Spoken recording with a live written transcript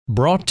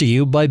Brought to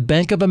you by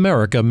Bank of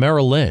America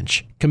Merrill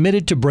Lynch,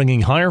 committed to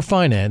bringing higher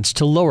finance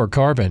to lower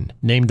carbon.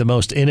 Named the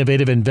most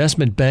innovative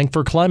investment bank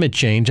for climate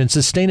change and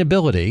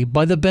sustainability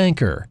by The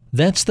Banker.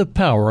 That's the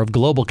power of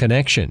global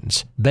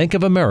connections. Bank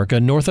of America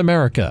North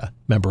America.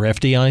 Member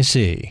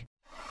FDIC.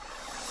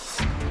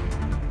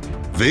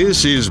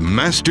 This is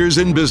Masters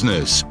in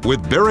Business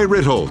with Barry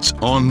Ritholtz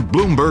on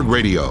Bloomberg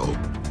Radio.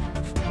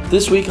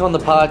 This week on the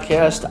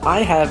podcast, I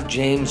have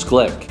James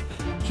Gleick.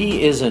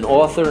 He is an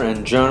author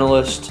and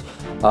journalist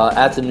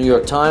at the New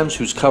York Times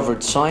who's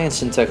covered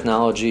science and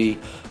technology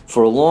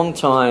for a long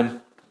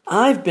time.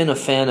 I've been a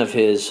fan of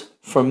his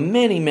for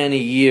many, many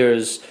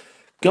years,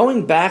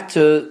 going back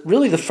to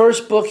really the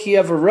first book he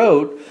ever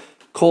wrote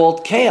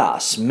called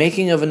Chaos,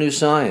 Making of a New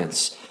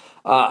Science.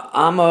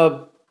 I'm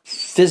a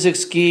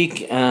physics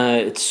geek.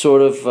 It's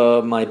sort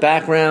of my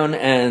background.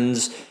 And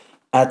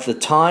at the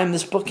time,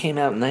 this book came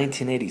out in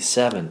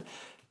 1987.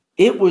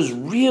 It was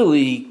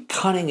really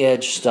cutting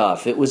edge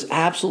stuff. It was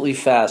absolutely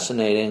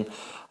fascinating.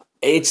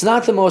 It's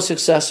not the most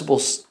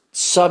accessible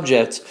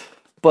subject,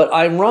 but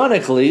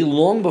ironically,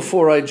 long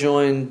before I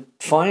joined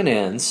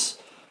finance,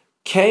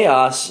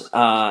 chaos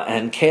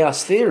and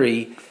chaos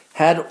theory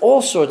had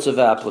all sorts of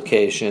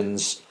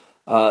applications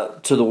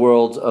to the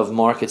world of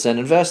markets and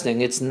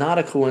investing. It's not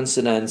a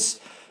coincidence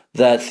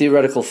that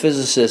theoretical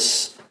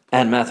physicists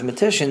and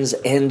mathematicians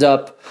end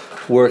up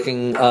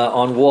working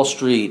on Wall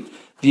Street.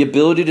 The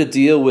ability to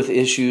deal with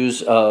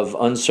issues of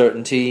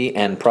uncertainty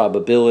and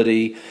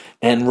probability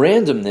and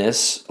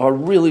randomness are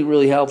really,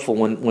 really helpful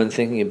when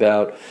thinking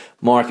about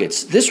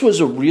markets. This was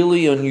a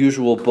really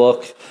unusual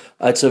book.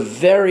 It's a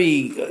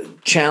very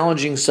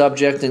challenging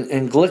subject,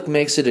 and Gleick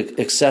makes it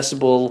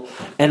accessible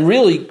and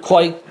really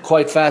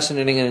quite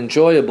fascinating and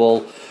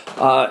enjoyable.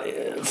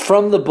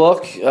 From the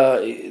book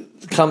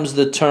comes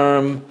the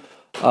term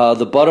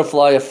the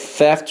butterfly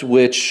effect,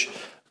 which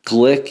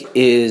Gleick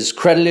is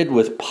credited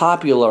with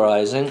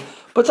popularizing,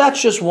 but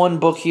that's just one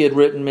book he had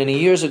written many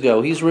years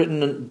ago. He's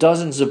written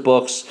dozens of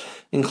books,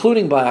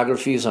 including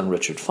biographies on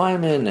Richard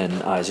Feynman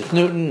and Isaac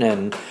Newton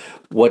and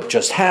What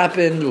Just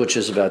Happened, which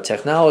is about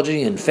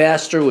technology, and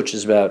Faster, which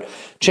is about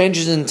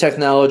changes in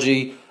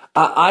technology.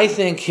 I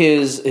think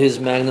his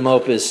magnum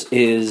opus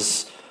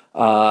is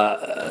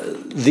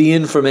The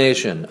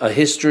Information, A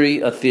History,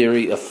 a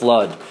Theory, a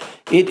Flood.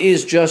 It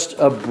is just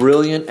a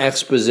brilliant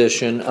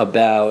exposition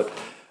about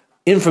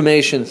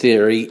information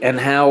theory and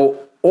how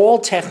all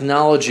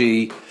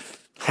technology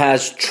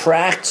has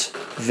tracked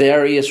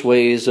various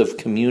ways of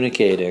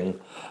communicating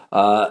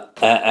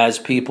as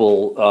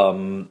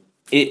people.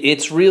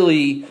 It's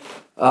really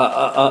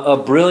a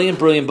brilliant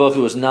book. It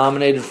was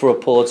nominated for a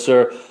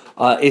Pulitzer.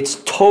 It's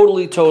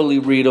totally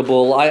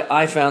readable.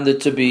 I found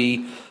it to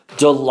be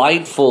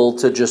delightful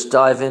to just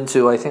dive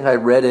into. I think I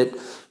read it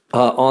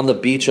on the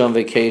beach on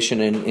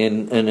vacation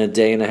in a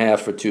day and a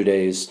half or 2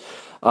 days.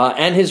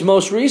 And his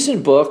most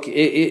recent book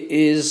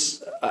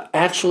is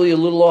actually a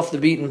little off the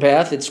beaten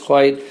path. It's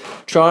quite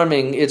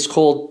charming. It's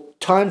called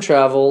Time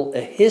Travel,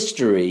 A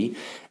History,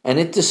 and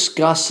it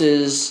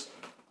discusses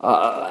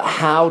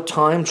how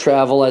time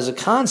travel as a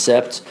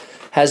concept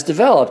has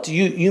developed.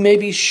 You may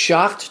be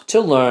shocked to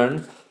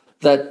learn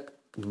that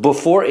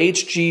before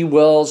H.G.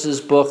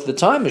 Wells' book, The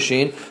Time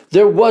Machine,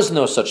 there was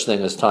no such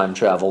thing as time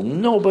travel.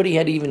 Nobody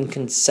had even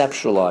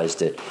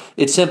conceptualized it.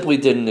 It simply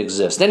didn't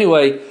exist.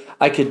 Anyway,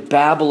 I could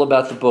babble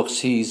about the books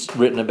he's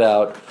written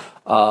about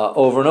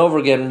over and over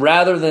again.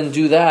 Rather than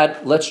do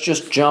that, let's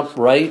just jump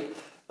right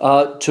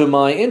to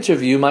my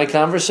interview, my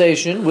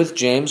conversation with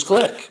James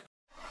Gleick.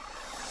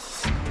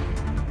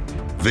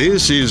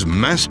 This is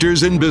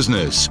Masters in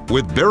Business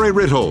with Barry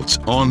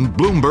Ritholtz on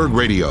Bloomberg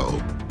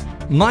Radio.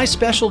 My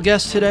special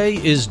guest today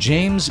is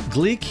James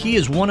Gleick. He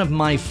is one of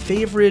my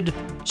favorite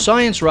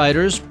science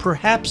writers,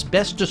 perhaps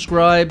best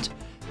described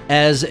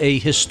as a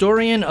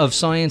historian of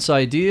science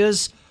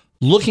ideas,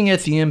 looking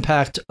at the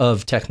impact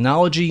of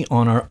technology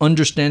on our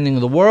understanding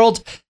of the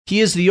world. He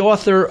is the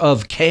author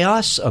of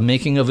Chaos, A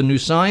Making of a New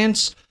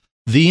Science,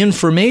 The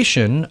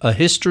Information, A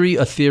History,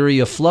 a Theory,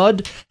 a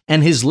Flood,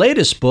 and his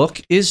latest book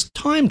is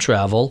Time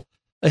Travel,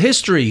 A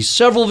History.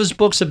 Several of his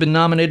books have been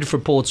nominated for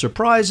Pulitzer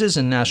Prizes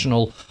and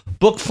National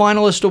Book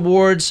Finalist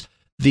Awards.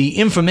 The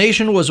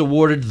Information was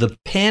awarded the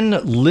Penn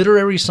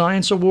Literary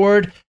Science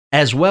Award,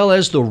 as well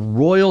as the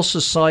Royal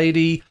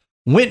Society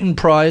Winton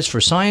Prize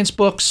for Science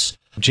Books.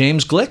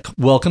 James Gleick,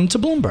 welcome to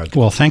Bloomberg.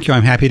 Well, thank you.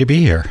 I'm happy to be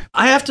here.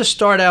 I have to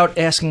start out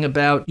asking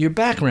about your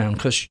background,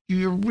 because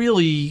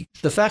the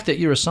fact that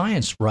you're a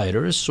science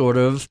writer is sort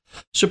of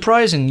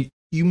surprising.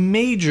 You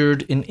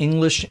majored in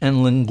English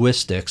and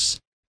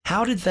linguistics.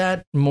 How did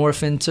that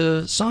morph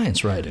into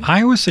science writing?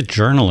 I was a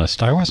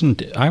journalist. I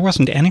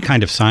wasn't any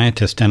kind of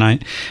scientist, and I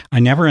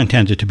never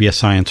intended to be a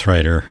science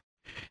writer.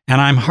 And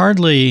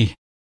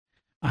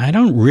I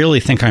don't really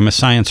think I'm a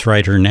science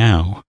writer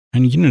now.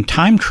 And,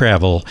 time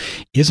travel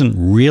isn't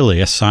really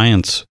a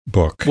science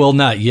book. Well,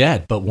 not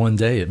yet, but one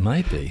day it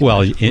might be.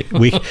 Well,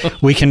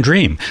 we can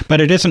dream, but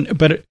it isn't.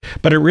 But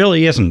it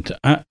really isn't.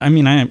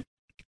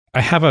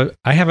 I have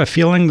a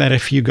feeling that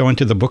if you go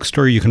into the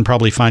bookstore, you can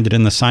probably find it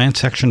in the science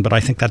section, but I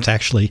think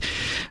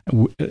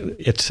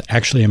it's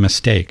actually a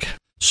mistake.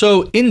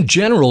 So in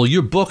general,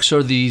 your books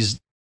are these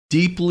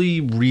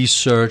deeply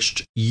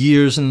researched,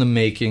 years in the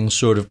making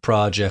sort of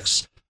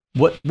projects.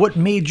 What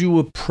made you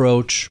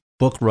approach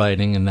book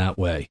writing in that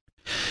way?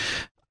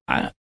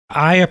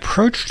 I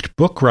approached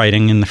book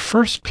writing in the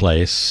first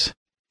place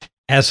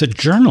as a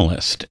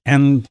journalist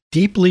and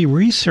deeply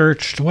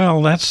researched.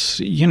 Well, that's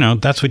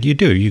what you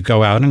do. You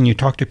go out and you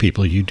talk to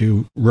people. You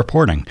do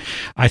reporting.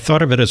 I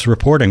thought of it as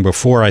reporting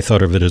before I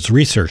thought of it as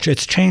research.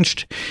 It's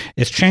changed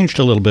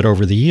a little bit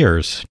over the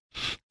years.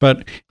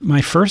 But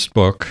my first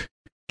book,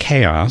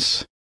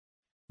 Chaos,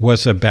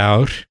 was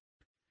about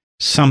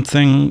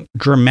something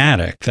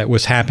dramatic that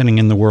was happening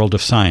in the world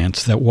of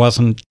science that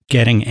wasn't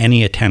getting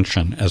any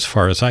attention as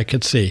far as I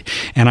could see.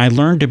 And I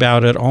learned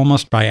about it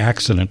almost by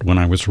accident when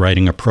I was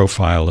writing a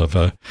profile of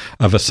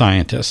a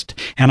scientist.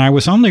 And I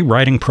was only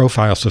writing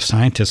profiles of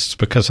scientists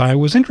because I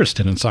was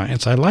interested in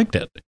science. I liked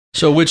it.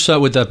 So which side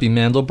would that be,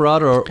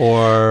 Mandelbrot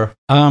or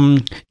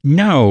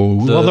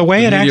no? The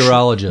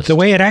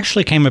way it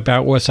actually came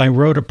about was I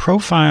wrote a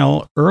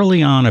profile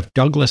early on of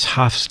Douglas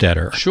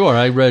Hofstadter. Sure,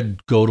 I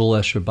read Gödel,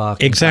 Escherbach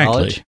in exactly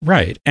college.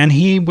 Right, and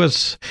he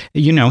was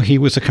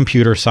a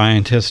computer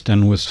scientist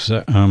and was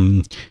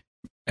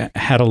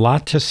had a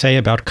lot to say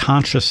about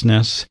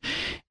consciousness,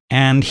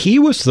 and he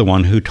was the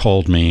one who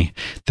told me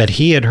that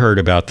he had heard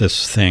about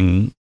this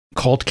thing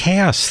called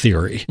chaos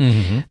theory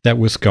that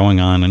was going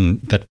on,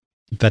 and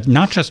that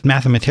not just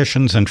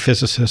mathematicians and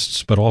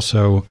physicists, but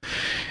also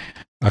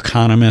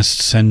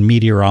economists and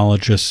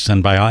meteorologists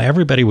and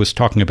everybody was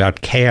talking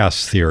about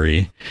chaos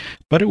theory,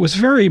 but it was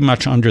very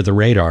much under the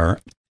radar.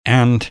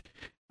 And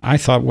I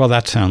thought, well,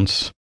 that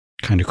sounds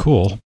kind of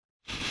cool.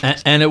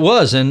 And it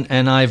was,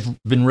 and I've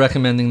been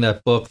recommending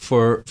that book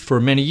for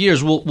many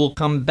years. We'll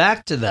come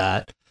back to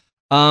that.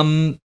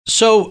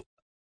 So,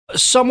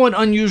 somewhat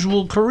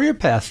unusual career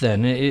path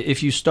then.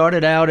 If you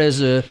started out as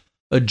a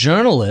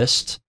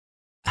journalist,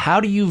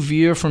 how do you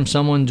veer from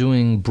someone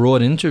doing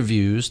broad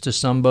interviews to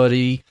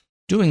somebody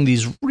doing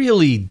these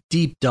really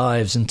deep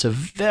dives into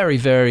very,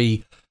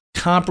 very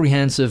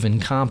comprehensive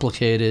and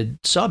complicated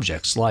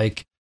subjects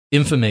like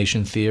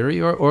information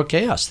theory or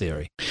chaos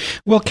theory?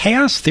 Well,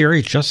 chaos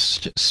theory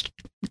just,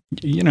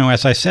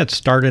 as I said,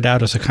 started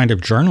out as a kind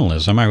of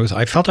journalism.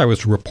 I felt I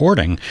was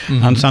reporting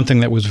on something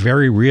that was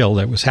very real,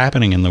 that was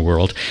happening in the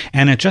world,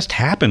 and it just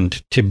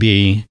happened to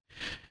be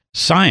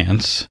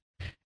science,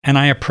 and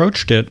I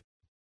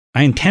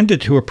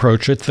intended to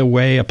approach it the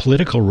way a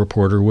political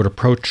reporter would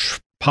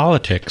approach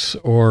politics,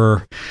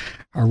 or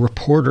a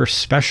reporter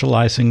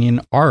specializing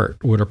in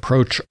art would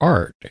approach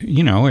art.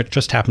 It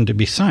just happened to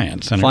be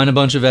science. And find a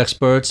bunch of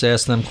experts,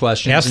 ask them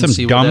questions. Ask them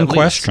dumb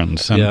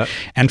questions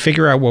and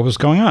figure out what was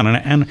going on.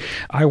 And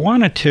I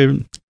wanted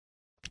to,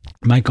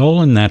 my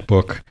goal in that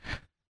book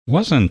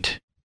wasn't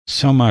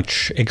so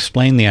much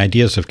explain the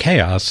ideas of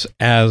chaos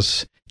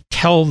as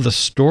tell the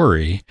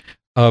story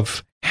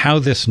of how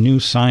this new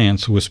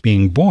science was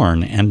being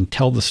born, and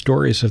tell the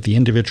stories of the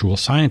individual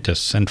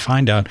scientists and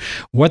find out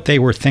what they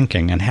were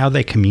thinking and how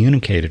they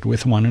communicated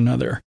with one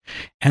another.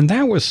 And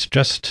that was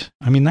just,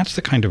 that's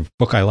the kind of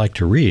book I like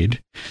to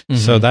read.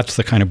 So that's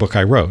the kind of book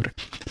I wrote.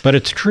 But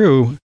it's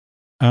true.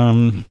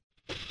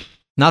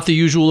 Not the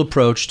usual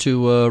approach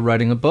to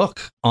writing a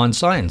book on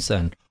science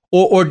then.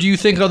 Or do you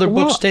think other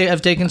books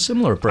have taken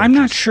similar approaches? I'm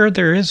not sure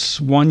there is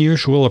one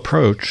usual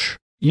approach.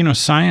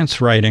 Science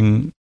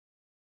writing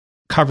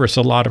covers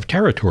a lot of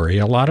territory.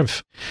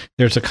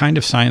 There's a kind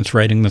of science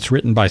writing that's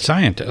written by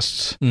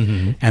scientists,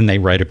 and they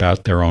write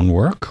about their own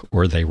work,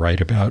 or they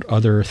write about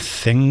other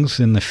things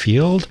in the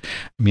field.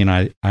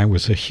 I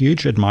was a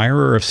huge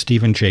admirer of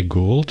Stephen Jay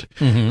Gould,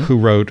 who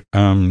wrote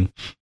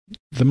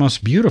the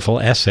most beautiful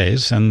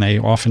essays, and they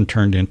often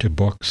turned into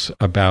books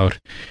about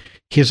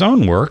his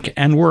own work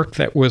and work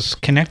that was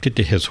connected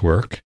to his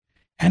work.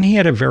 And he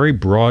had a very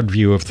broad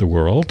view of the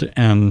world,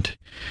 and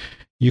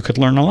you could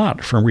learn a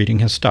lot from reading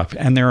his stuff.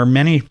 And there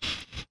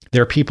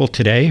are people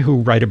today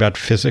who write about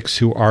physics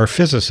who are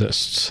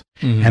physicists,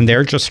 and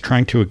they're just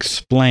trying to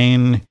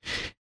explain,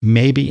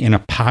 maybe in a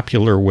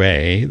popular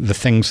way, the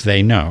things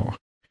they know.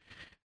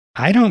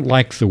 I don't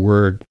like the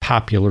word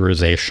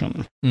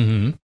popularization.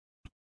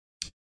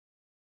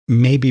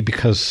 Maybe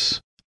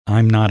because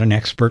I'm not an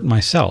expert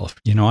myself.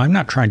 I'm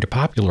not trying to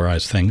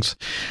popularize things.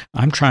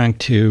 I'm trying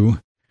to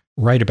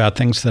write about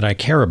things that I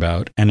care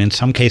about, and in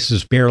some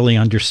cases barely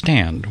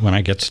understand when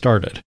I get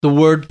started. The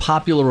word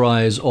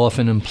popularize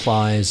often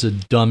implies a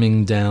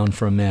dumbing down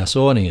for a mass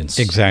audience.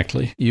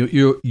 Exactly.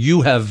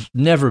 You have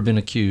never been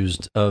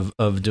accused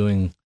of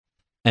doing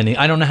any.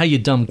 I don't know how you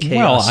dumb chaos.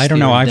 Well, I don't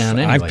know.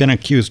 Anyway. I've been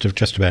accused of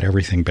just about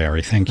everything,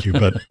 Barry. Thank you,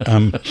 but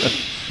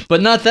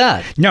but not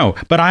that. No,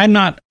 but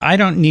I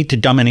don't need to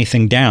dumb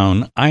anything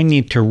down. I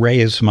need to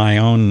raise my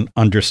own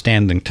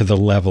understanding to the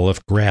level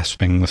of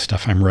grasping the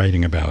stuff I'm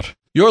writing about.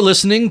 You're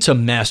listening to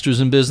Masters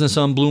in Business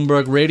on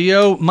Bloomberg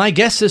Radio. My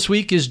guest this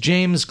week is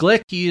James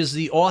Gleick. He is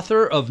the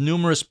author of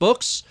numerous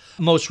books,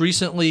 most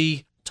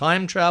recently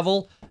Time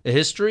Travel a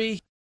history.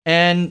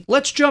 And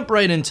let's jump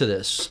right into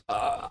this.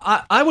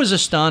 I was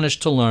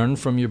astonished to learn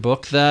from your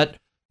book that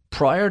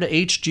prior to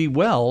H.G.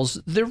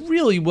 Wells, there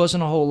really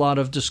wasn't a whole lot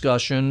of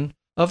discussion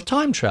of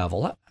time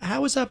travel.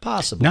 How is that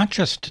possible? Not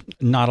just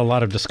not a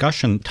lot of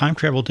discussion, time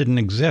travel didn't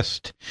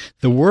exist.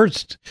 The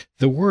words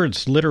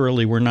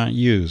literally were not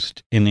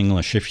used in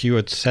English. If you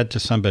had said to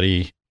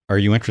somebody, "Are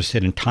you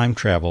interested in time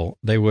travel?"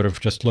 they would have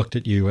just looked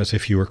at you as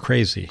if you were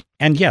crazy.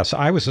 And yes,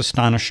 I was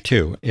astonished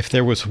too. If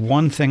there was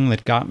one thing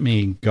that got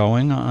me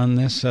going on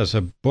this as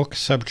a book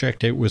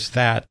subject, it was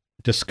that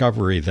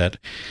discovery that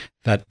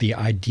the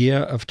idea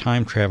of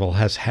time travel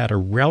has had a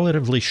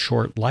relatively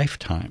short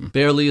lifetime.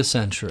 Barely a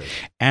century.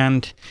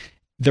 And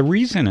the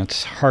reason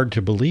it's hard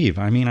to believe,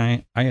 I mean,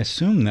 I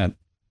assume that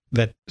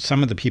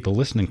some of the people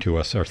listening to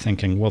us are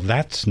thinking, well,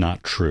 that's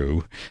not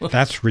true.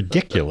 That's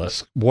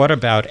ridiculous. What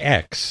about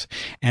X?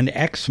 And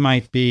X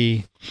might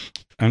be,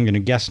 I'm going to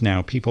guess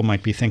now, people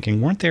might be thinking,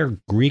 weren't there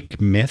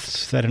Greek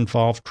myths that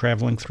involved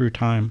traveling through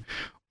time?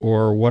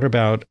 Or what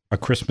about A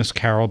Christmas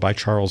Carol by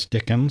Charles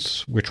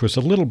Dickens, which was a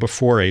little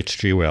before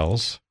H.G.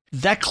 Wells?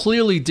 That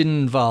clearly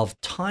didn't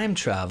involve time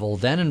travel.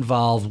 That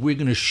involved, we're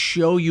going to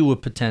show you a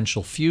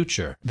potential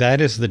future. That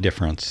is the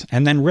difference.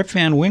 And then Rip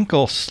Van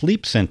Winkle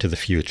sleeps into the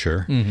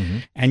future. Mm-hmm.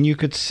 And you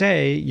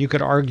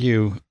could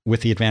argue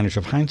with the advantage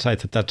of hindsight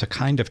that that's a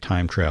kind of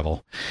time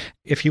travel.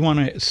 If you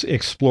want to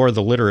explore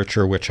the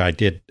literature, which I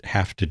did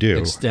have to do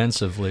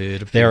extensively,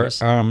 it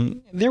appears.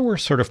 There were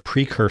sort of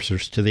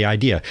precursors to the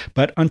idea.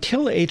 But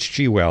until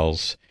H.G.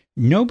 Wells,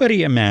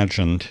 nobody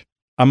imagined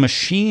a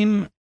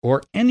machine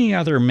or any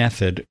other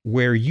method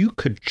where you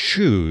could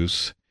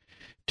choose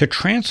to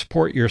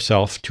transport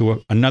yourself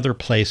to another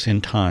place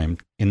in time,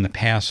 in the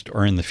past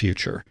or in the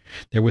future.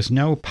 There was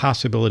no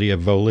possibility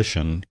of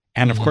volition.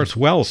 And of course,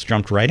 Wells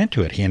jumped right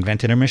into it. He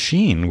invented a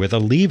machine with a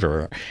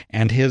lever,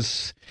 and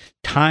his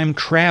time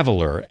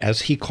traveler,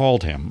 as he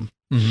called him,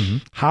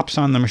 hops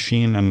on the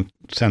machine and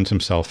sends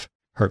himself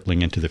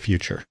hurtling into the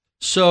future.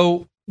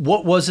 So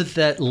what was it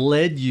that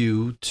led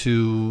you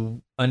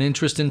to an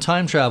interest in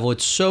time travel?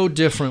 It's so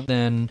different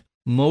than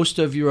most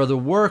of your other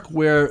work,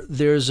 where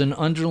there's an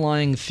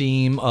underlying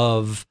theme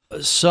of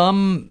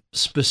some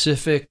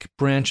specific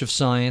branch of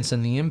science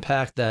and the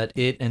impact that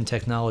it and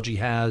technology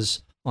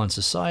has on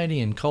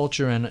society and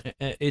culture. And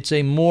it's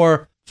a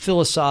more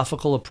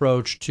philosophical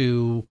approach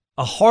to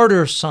a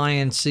harder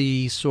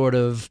science-y sort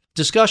of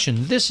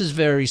discussion. This is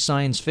very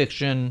science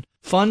fiction,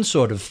 fun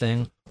sort of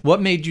thing.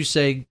 What made you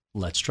say,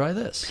 let's try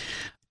this?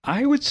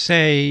 I would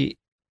say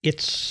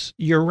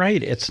you're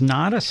right. It's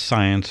not a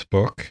science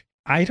book.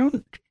 I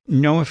don't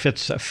know if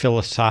it's a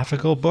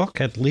philosophical book.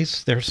 At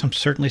least there's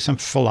certainly some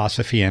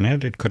philosophy in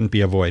it. It couldn't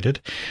be avoided.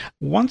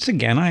 Once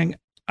again,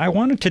 I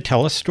wanted to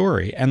tell a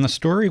story. And the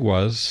story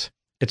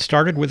it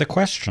started with a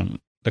question.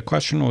 The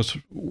question was,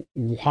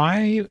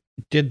 why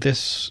did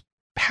this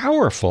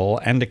powerful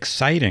and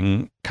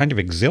exciting, kind of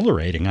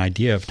exhilarating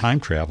idea of time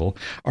travel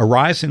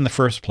arise in the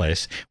first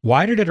place?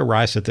 Why did it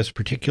arise at this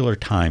particular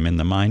time in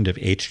the mind of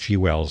H.G.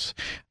 Wells,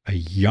 a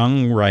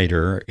young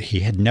writer?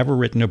 He had never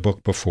written a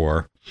book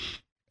before,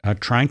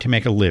 trying to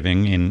make a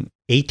living in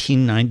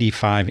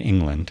 1895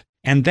 England.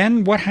 And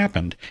then what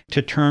happened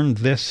to turn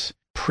this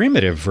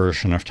primitive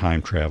version of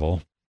time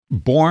travel,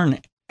 born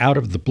out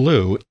of the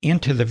blue,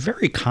 into the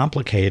very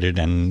complicated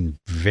and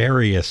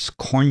various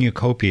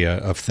cornucopia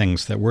of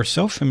things that we're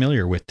so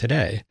familiar with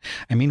today?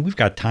 I mean, we've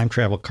got time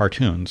travel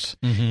cartoons.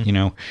 You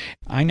know,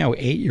 I know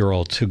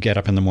 8-year-olds who get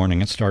up in the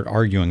morning and start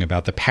arguing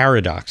about the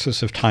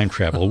paradoxes of time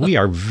travel. We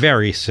are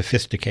very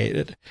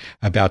sophisticated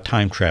about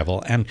time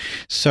travel. And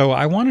so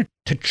I wanted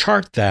to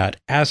chart that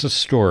as a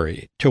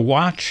story, to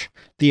watch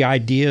the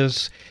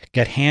ideas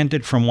get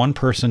handed from one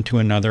person to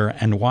another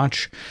and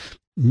watch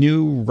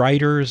new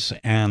writers,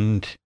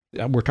 and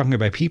we're talking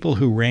about people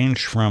who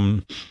range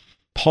from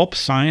pulp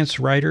science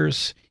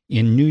writers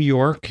in New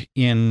York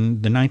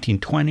in the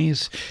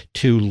 1920s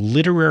to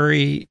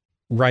literary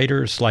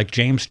writers like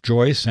James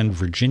Joyce and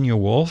Virginia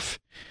Woolf,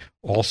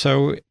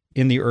 also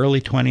in the early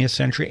 20th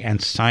century,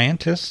 and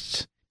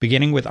scientists,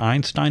 beginning with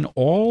Einstein,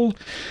 all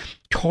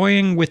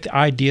toying with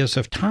ideas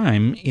of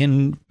time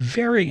in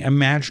very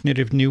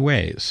imaginative new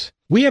ways.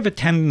 We have a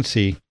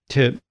tendency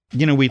to,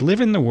 we live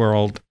in the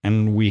world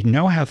and we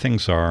know how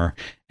things are,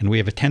 and we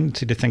have a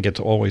tendency to think it's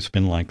always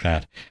been like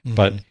that,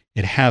 but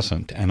it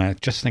hasn't. And I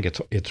just think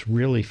it's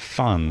really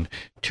fun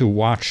to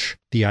watch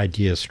the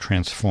ideas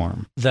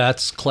transform.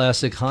 That's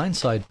classic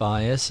hindsight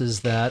bias,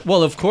 is that,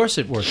 well, of course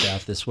it worked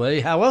out this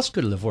way. How else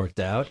could it have worked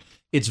out?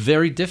 It's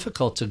very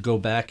difficult to go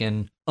back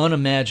and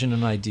unimagine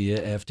an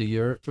idea after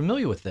you're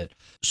familiar with it.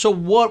 So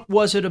what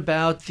was it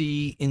about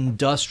the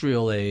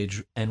industrial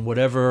age and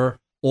whatever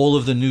all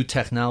of the new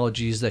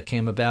technologies that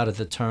came about at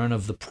the turn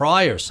of the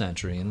prior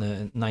century, in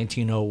the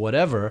 1900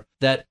 whatever,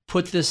 that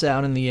put this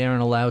out in the air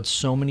and allowed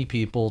so many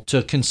people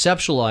to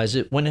conceptualize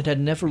it when it had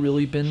never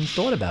really been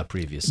thought about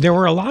previously? There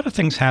were a lot of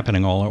things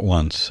happening all at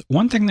once.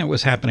 One thing that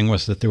was happening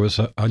was that there was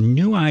a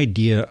new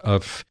idea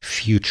of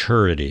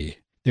futurity.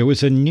 there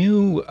was a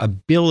new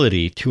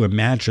ability to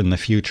imagine the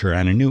future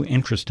and a new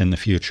interest in the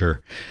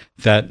future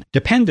that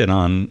depended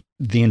on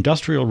the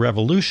Industrial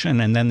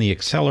Revolution and then the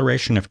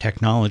acceleration of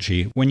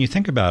technology. When you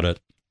think about it,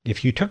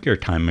 if you took your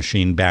time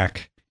machine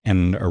back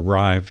and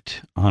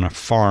arrived on a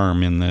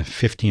farm in the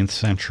 15th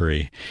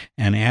century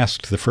and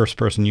asked the first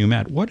person you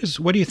met, what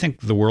do you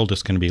think the world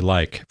is going to be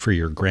like for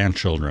your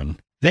grandchildren?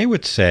 They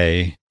would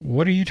say,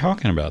 what are you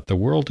talking about? The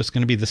world is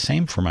going to be the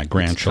same for my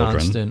grandchildren.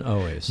 It's constant,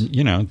 always.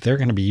 You know, they're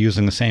going to be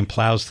using the same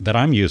plows that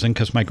I'm using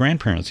because my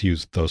grandparents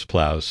used those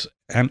plows.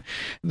 And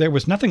there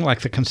was nothing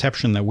like the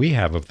conception that we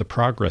have of the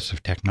progress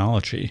of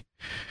technology,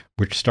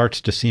 which starts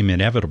to seem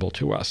inevitable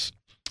to us.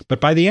 But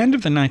by the end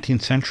of the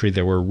 19th century,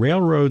 there were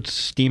railroads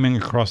steaming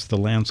across the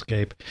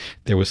landscape.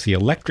 There was the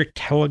electric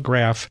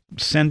telegraph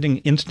sending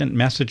instant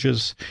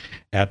messages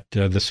at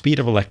the speed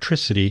of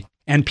electricity.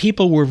 And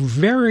people were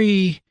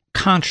very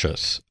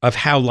conscious of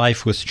how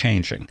life was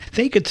changing.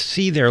 They could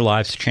see their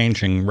lives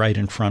changing right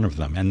in front of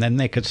them. And then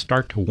they could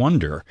start to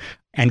wonder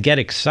and get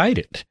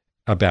excited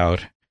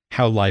about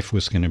how life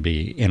was going to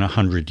be in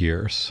 100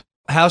 years.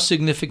 How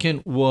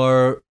significant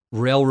were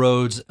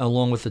railroads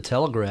along with the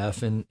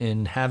telegraph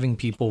in having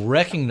people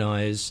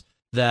recognize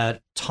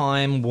that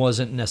time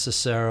wasn't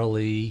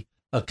necessarily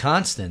a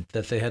constant,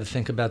 that they had to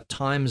think about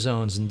time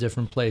zones in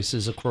different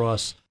places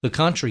across the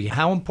country?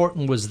 How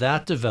important was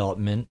that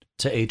development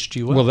to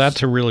H.G. Wells? Well,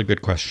 that's a really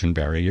good question,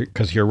 Barry,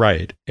 because you're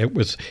right.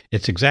 It's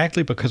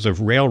exactly because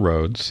of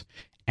railroads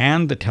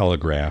and the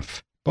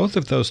telegraph, both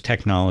of those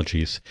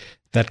technologies,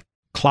 that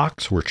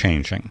clocks were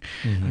changing.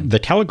 Mm-hmm. The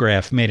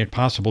telegraph made it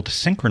possible to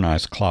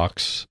synchronize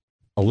clocks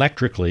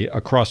electrically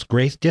across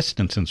great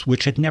distances,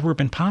 which had never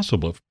been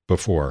possible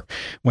before.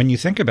 When you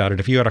think about it,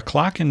 if you had a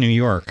clock in New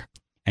York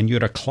and you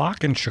had a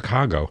clock in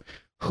Chicago,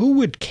 who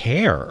would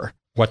care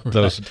what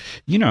those,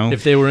 you know...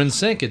 If they were in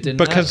sync, it didn't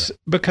matter.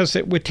 Because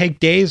it would take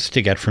days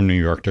to get from New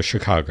York to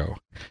Chicago.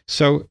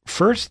 So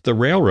first, the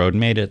railroad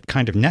made it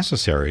kind of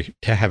necessary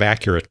to have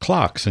accurate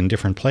clocks in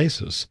different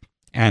places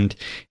and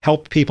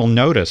helped people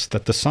notice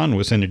that the sun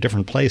was in a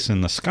different place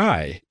in the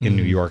sky in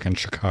New York and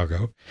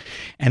Chicago.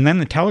 And then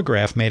the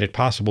telegraph made it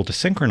possible to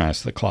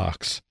synchronize the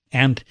clocks.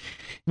 And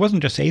it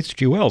wasn't just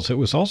H.G. Wells, it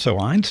was also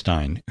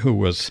Einstein, who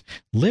was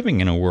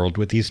living in a world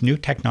with these new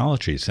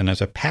technologies. And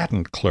as a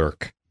patent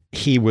clerk,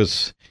 he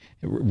was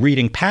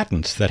reading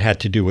patents that had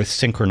to do with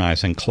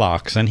synchronizing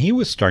clocks. And he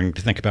was starting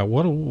to think about,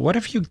 what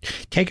if you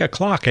take a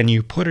clock and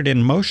you put it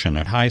in motion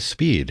at high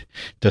speed?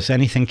 Does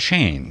anything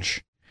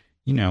change?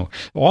 You know,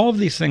 all of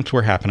these things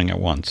were happening at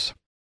once.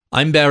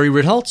 I'm Barry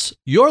Ritholtz.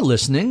 You're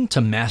listening to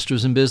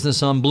Masters in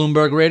Business on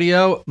Bloomberg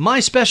Radio.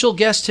 My special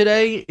guest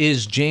today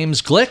is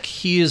James Gleick.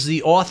 He is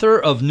the author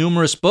of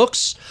numerous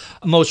books,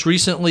 most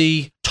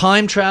recently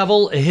Time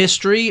Travel, a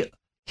History.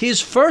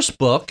 His first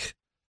book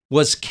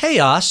was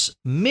Chaos,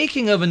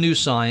 Making of a New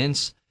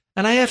Science.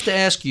 And I have to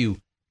ask you,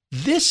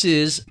 this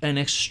is an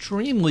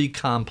extremely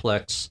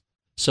complex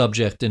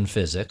subject in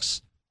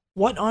physics.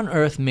 What on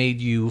earth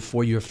made you,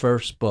 for your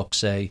first book,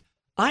 say,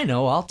 I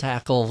know, I'll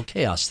tackle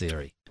chaos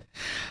theory?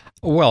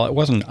 Well, it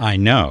wasn't I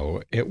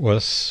know. It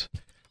was,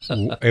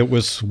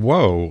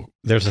 whoa,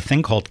 there's a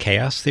thing called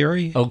chaos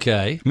theory.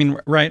 Okay. I mean,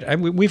 right,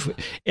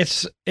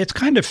 it's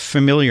kind of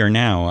familiar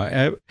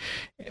now.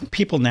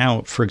 People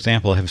now, for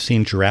example, have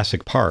seen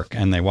Jurassic Park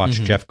and they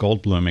watch Jeff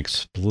Goldblum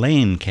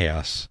explain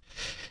chaos,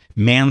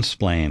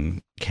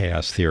 mansplain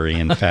chaos theory,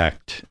 in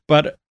fact.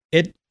 But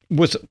it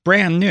was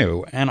brand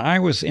new, and I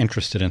was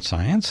interested in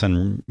science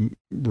and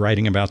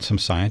writing about some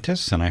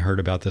scientists, and I heard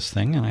about this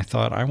thing, and I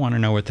thought, I want to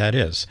know what that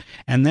is.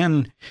 And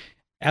then,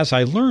 as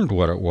I learned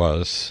what it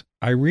was,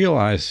 I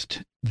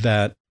realized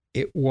that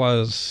it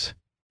was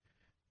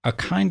a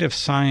kind of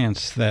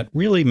science that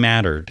really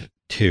mattered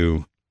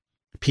to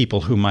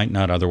people who might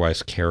not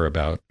otherwise care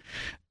about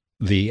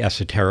the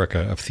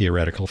esoterica of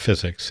theoretical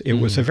physics. It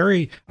was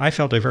I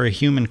felt a very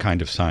human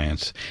kind of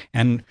science.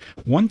 And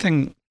one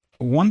thing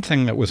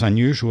that was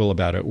unusual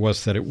about it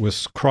was that it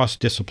was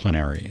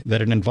cross-disciplinary,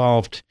 that it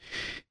involved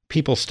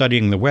people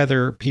studying the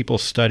weather, people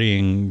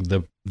studying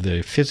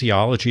the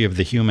physiology of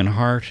the human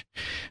heart.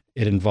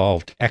 It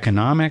involved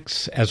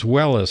economics as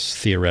well as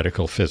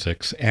theoretical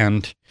physics.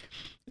 And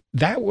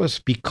that was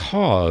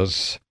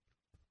because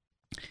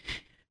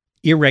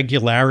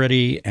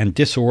irregularity and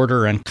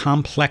disorder and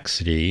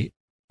complexity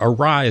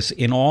arise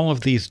in all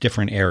of these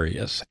different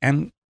areas.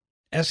 And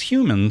as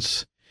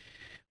humans,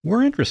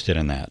 we're interested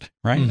in that,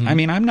 right? Mm-hmm. I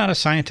mean, I'm not a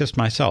scientist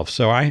myself,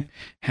 so I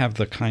have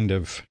the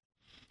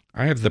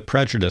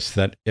prejudice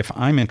that if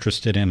I'm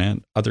interested in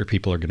it, other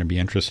people are going to be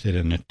interested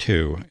in it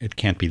too. It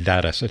can't be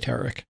that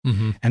esoteric.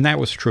 Mm-hmm. And that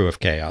was true of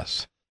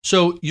chaos.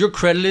 So you're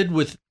credited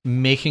with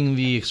making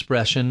the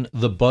expression,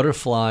 the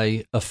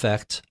butterfly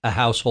effect, a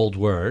household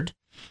word.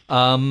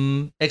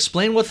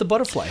 Explain what the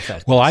butterfly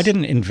effect Well, is. I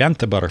didn't invent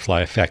the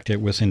butterfly effect.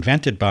 It was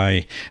invented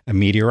by a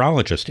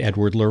meteorologist,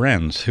 Edward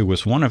Lorenz, who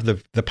was one of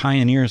the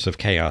pioneers of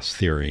chaos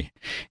theory.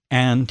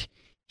 And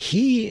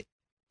he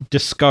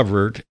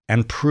discovered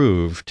and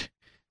proved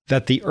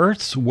that the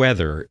Earth's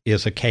weather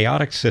is a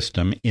chaotic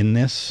system in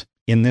this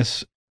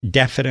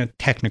definite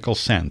technical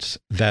sense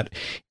that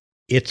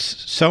it's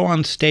so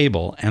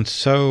unstable and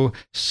so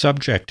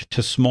subject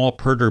to small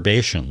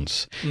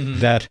perturbations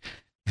that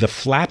the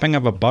flapping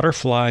of a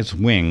butterfly's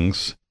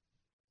wings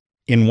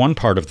in one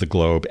part of the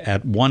globe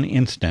at one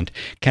instant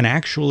can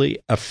actually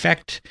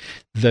affect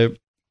the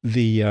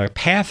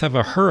path of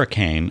a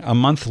hurricane a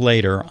month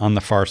later on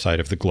the far side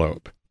of the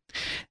globe.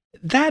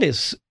 That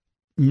is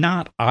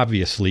not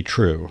obviously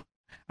true.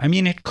 I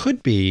mean, it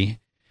could be.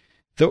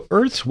 The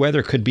Earth's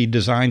weather could be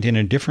designed in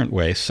a different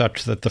way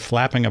such that the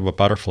flapping of a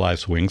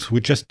butterfly's wings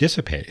would just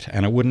dissipate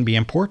and it wouldn't be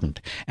important.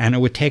 And it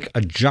would take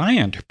a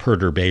giant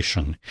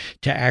perturbation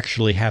to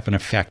actually have an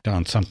effect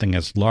on something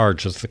as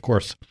large as the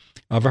course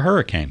of a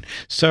hurricane.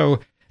 So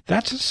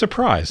that's a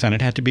surprise, and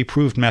it had to be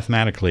proved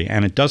mathematically,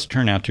 and it does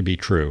turn out to be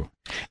true.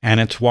 And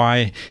it's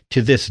why,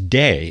 to this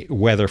day,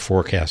 weather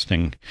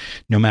forecasting,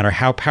 no matter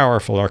how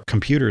powerful our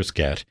computers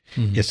get,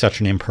 is such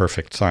an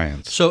imperfect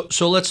science.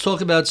 So let's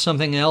talk about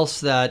something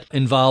else that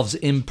involves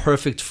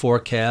imperfect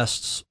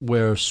forecasts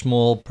where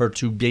small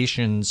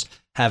perturbations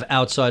have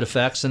outside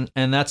effects,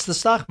 and that's the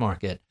stock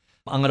market.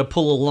 I'm going to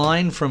pull a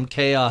line from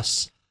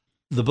Chaos,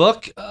 the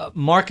book.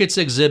 Markets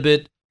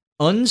exhibit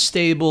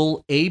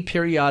unstable,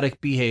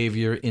 aperiodic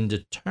behavior in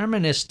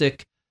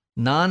deterministic,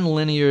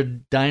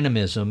 nonlinear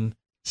dynamism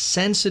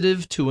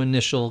sensitive to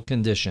initial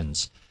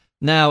conditions.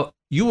 Now,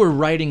 you were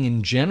writing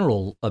in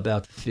general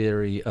about the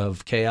theory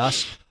of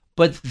chaos,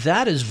 but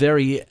that is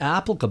very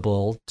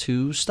applicable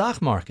to stock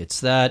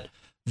markets, that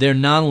they're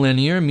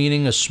nonlinear,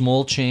 meaning a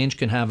small change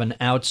can have an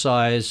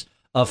outsized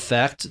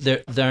effect.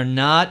 They're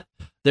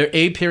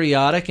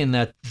aperiodic in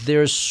that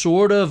there's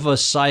sort of a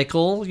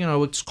cycle. You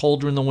know, it's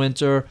colder in the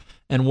winter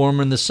and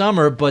warmer in the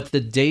summer, but the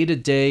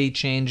day-to-day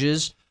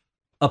changes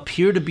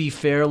appear to be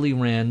fairly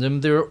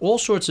random. There are all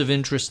sorts of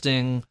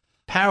interesting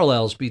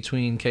parallels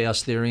between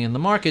chaos theory and the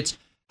markets.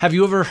 Have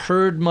you ever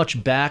heard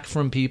much back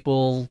from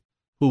people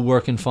who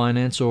work in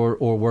finance or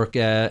work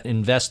at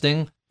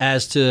investing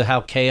as to how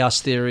chaos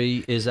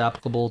theory is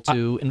applicable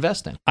to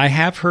investing? I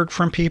have heard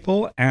from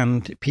people,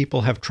 and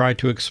people have tried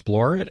to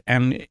explore it.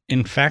 And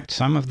in fact,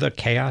 some of the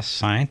chaos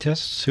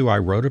scientists who I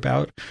wrote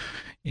about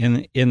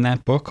in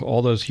that book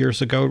all those years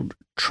ago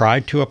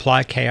tried to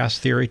apply chaos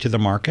theory to the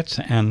markets,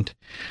 and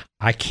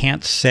I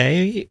can't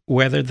say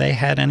whether they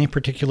had any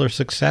particular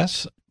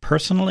success.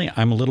 Personally,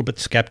 I'm a little bit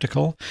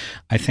skeptical.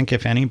 I think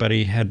if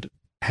anybody had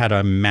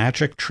a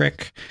magic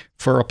trick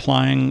for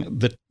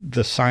applying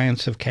the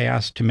science of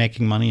chaos to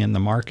making money in the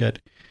market,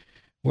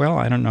 well,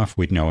 I don't know if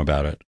we'd know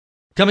about it.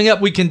 Coming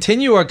up, we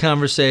continue our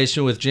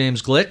conversation with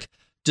James Gleick,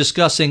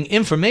 discussing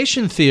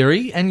information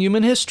theory and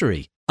human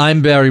history.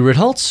 I'm Barry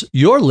Ritholtz.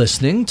 You're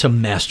listening to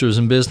Masters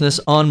in Business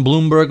on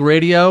Bloomberg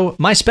Radio.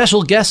 My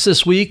special guest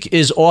this week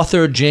is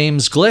author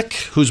James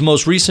Gleick, whose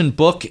most recent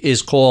book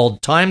is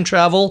called Time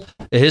Travel,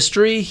 A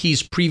History.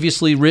 He's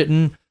previously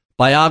written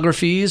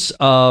biographies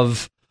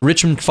of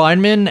Richard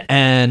Feynman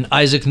and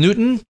Isaac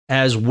Newton,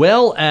 as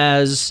well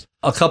as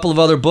a couple of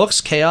other books,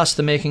 Chaos,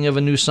 The Making of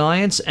a New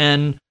Science,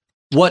 and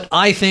what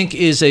I think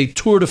is a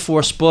tour de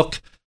force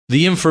book,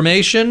 The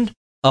Information,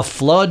 A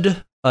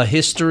Flood, A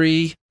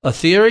History, A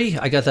Theory.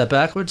 I got that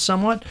backwards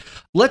somewhat.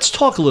 Let's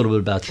talk a little bit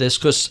about this,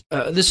 because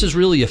this is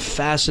really a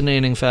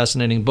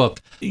fascinating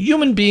book.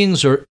 Human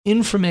beings are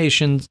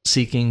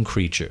information-seeking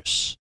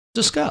creatures.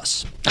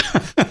 Discuss.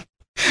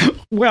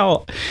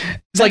 Well,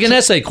 it's like an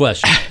essay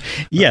question.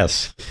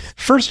 Yes.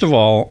 First of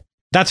all,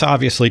 that's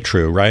obviously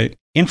true, right?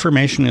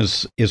 Information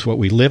is what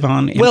we live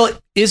on. Well,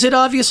 is it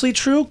obviously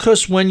true?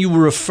 Because when you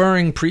were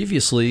referring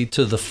previously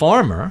to the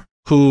farmer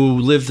who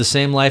lived the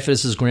same life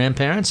as his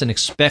grandparents and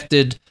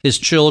expected his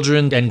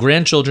children and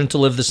grandchildren to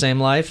live the same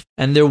life,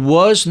 and there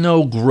was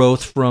no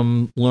growth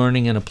from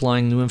learning and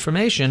applying new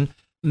information,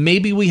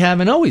 maybe we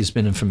haven't always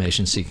been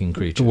information-seeking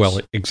creatures. Well,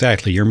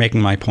 exactly. You're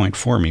making my point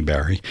for me,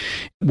 Barry.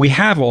 We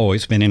have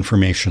always been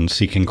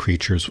information-seeking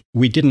creatures.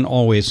 We didn't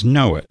always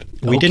know it.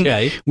 We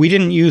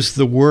didn't use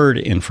the word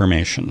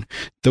information.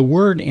 The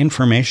word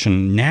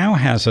information now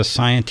has a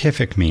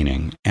scientific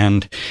meaning,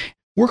 and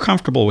we're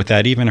comfortable with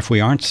that even if we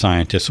aren't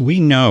scientists. We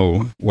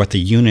know what the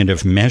unit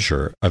of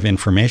measure of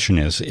information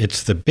is.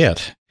 It's the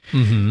bit,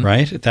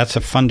 right? That's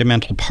a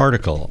fundamental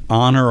particle.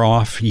 On or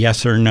off,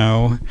 yes or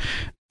no.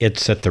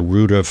 It's at the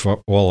root of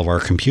all of our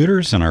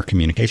computers and our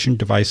communication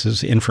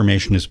devices.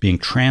 Information is being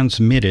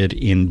transmitted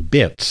in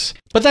bits.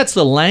 But that's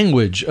the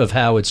language of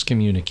how it's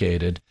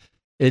communicated.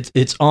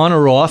 It's on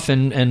or off,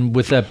 and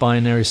with that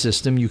binary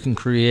system, you can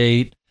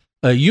create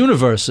a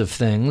universe of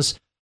things.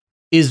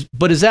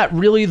 But is that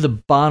really the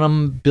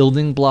bottom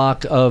building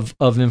block of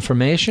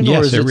information?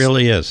 Yes, or is it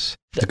really is.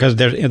 Because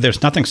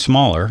there's nothing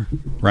smaller,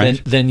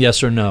 right? Than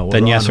yes or no.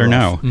 Than yes or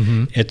no.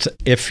 It's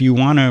if you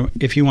want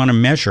to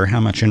measure how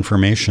much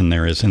information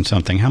there is in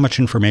something, how much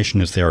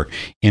information is there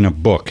in a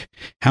book,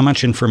 how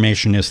much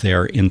information is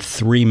there in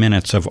 3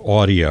 minutes of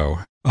audio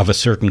of a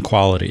certain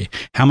quality,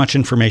 how much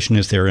information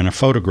is there in a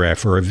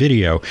photograph or a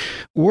video,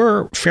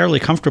 we're fairly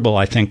comfortable,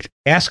 I think,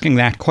 asking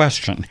that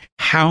question: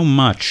 how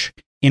much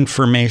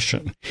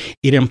information?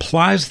 It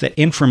implies that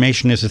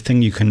information is a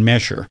thing you can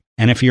measure.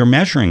 And if you're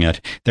measuring it,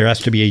 there has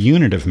to be a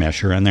unit of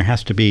measure, and there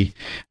has to be,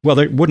 well,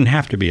 there wouldn't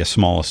have to be a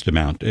smallest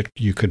amount.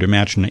 You could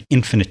imagine an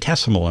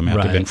infinitesimal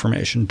amount of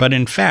information. But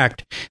in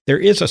fact, there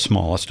is a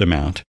smallest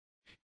amount.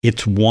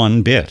 It's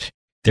 1 bit.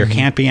 There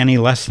can't be any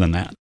less than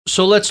that.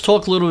 So let's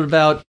talk a little bit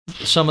about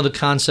some of the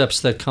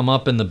concepts that come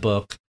up in the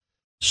book,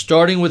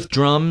 starting with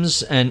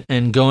drums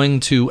and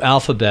going to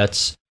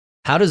alphabets.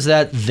 How does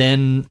that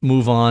then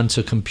move on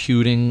to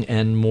computing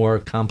and more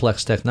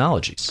complex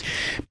technologies?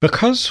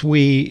 Because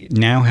we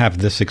now have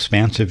this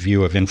expansive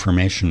view of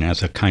information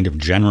as a kind of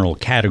general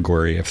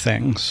category of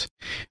things,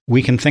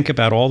 we can think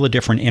about all the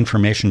different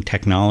information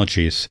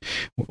technologies.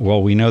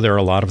 Well, we know there are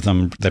a lot of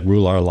them that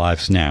rule our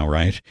lives now,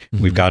 right?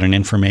 Mm-hmm. We've got an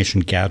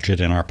information gadget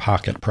in our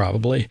pocket,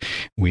 probably.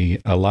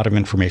 A lot of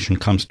information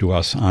comes to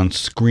us on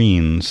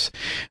screens.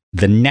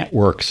 The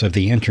networks of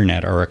the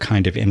internet are a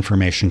kind of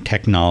information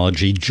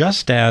technology,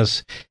 just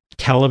as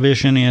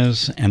television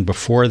is, and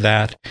before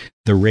that,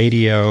 the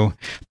radio.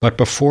 But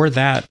before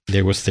that,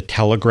 there was the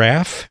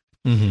telegraph.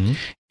 Mm-hmm.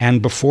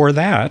 And before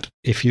that,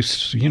 if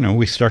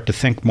we start to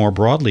think more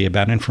broadly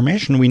about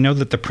information, we know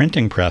that the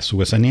printing press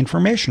was an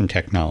information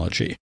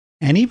technology.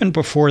 And even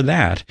before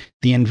that,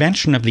 the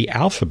invention of the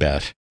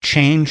alphabet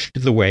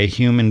changed the way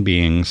human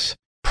beings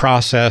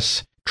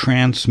process,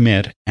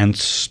 transmit, and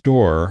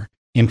store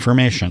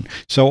information.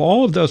 So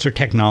all of those are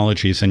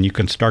technologies, and you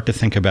can start to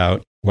think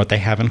about what they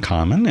have in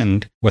common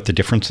and what the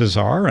differences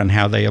are and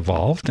how they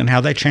evolved and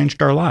how they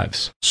changed our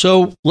lives.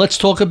 So let's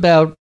talk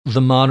about the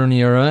modern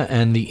era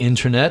and the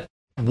internet.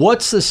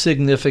 What's the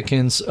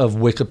significance of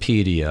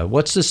Wikipedia?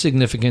 What's the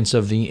significance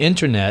of the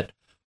internet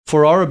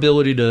for our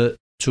ability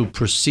to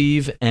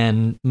perceive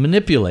and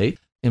manipulate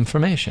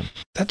information?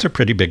 That's a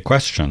pretty big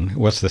question.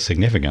 What's the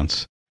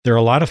significance? There are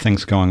a lot of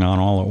things going on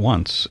all at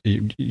once.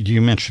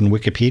 You mentioned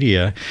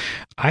Wikipedia.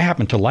 I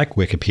happen to like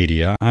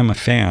Wikipedia. I'm a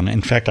fan.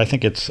 In fact, I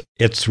think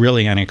it's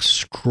really an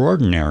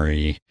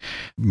extraordinary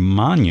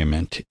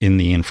monument in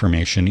the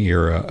information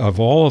era. Of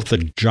all of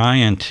the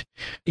giant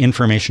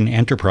information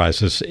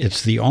enterprises,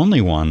 it's the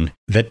only one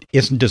that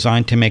isn't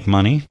designed to make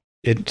money.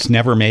 It's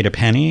never made a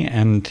penny,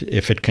 and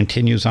if it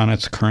continues on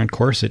its current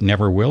course, it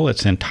never will.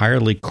 It's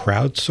entirely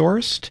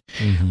crowdsourced.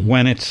 Mm-hmm.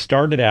 When it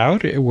started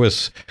out, it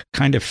was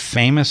kind of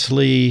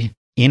famously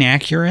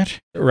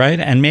inaccurate, right?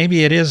 And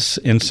maybe it is,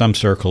 in some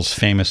circles,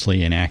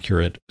 famously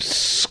inaccurate.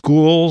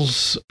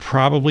 Schools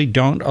probably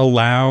don't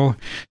allow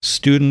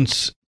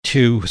students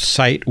to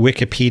cite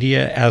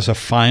Wikipedia as a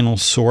final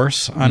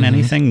source on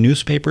anything.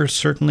 Newspapers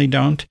certainly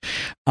don't.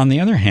 On the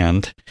other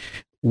hand,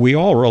 we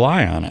all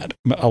rely on it.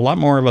 A lot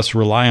more of us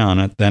rely on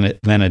it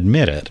than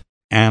admit it.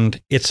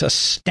 And it's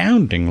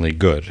astoundingly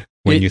good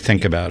when you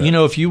think about it. You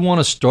know, if you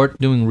want to start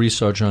doing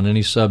research on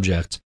any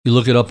subject, you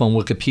look it up on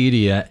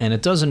Wikipedia, and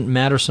it doesn't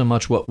matter so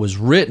much what was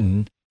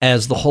written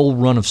as the whole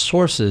run of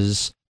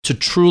sources to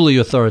truly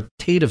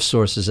authoritative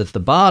sources at the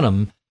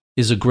bottom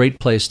is a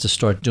great place to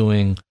start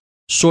doing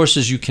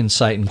sources you can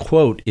cite and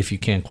quote if you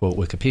can't quote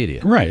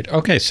Wikipedia. Right.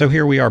 Okay. So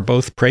here we are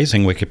both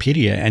praising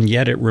Wikipedia, and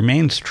yet it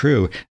remains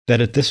true that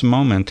at this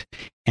moment,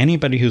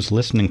 anybody who's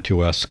listening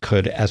to us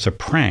could, as a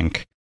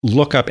prank,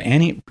 look up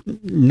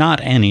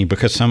not any,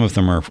 because some of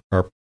them are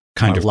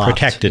kind of locked,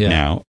 protected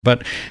now,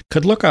 but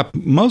could look up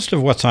most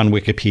of what's on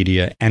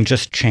Wikipedia and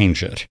just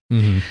change it.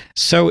 Mm-hmm.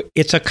 So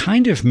it's a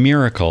kind of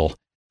miracle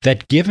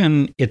that,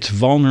 given its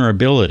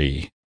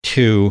vulnerability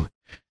to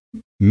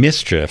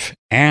mischief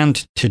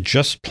and to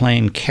just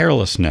plain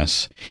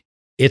carelessness,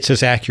 it's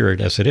as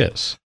accurate as it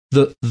is.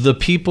 The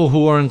people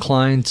who are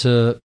inclined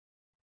to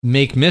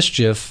make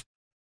mischief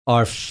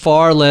are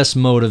far less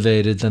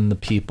motivated than the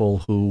people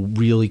who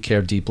really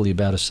care deeply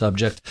about a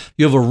subject.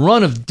 You have a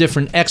run of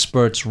different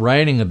experts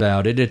writing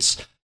about it.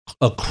 It's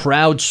a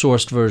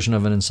crowdsourced version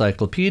of an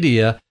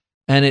encyclopedia,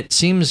 and it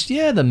seems,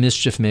 the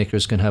mischief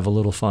makers can have a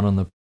little fun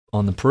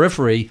on the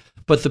periphery,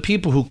 but the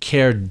people who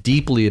care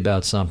deeply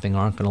about something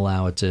aren't going to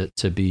allow it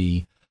to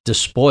be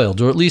despoiled,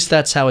 or at least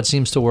that's how it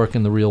seems to work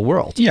in the real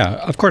world. Yeah,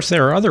 of course,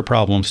 there are other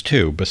problems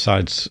too,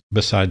 besides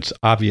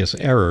obvious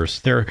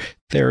errors.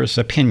 There's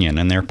opinion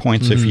and there are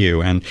points of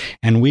view, and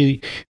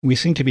we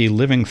seem to be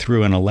living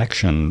through an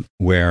election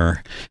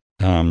where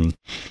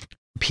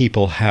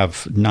people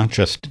have not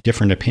just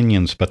different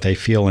opinions, but they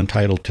feel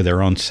entitled to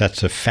their own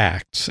sets of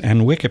facts.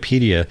 And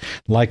Wikipedia,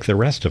 like the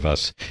rest of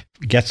us,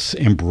 gets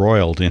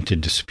embroiled into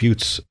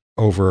disputes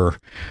over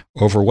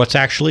what's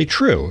actually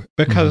true,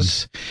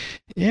 because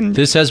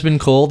this has been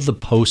called the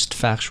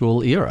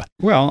post-factual era.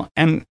 Well,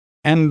 and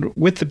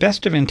with the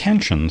best of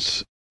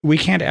intentions, we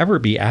can't ever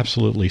be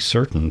absolutely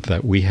certain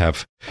that we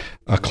have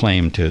a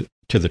claim to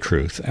the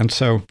truth. And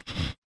so,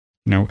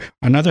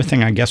 another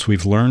thing I guess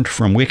we've learned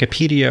from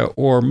Wikipedia,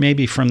 or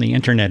maybe from the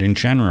internet in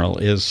general,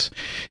 is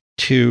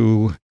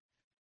to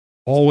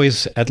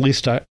always, at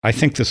least I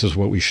think this is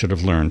what we should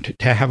have learned,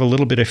 to have a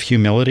little bit of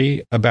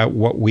humility about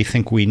what we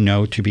think we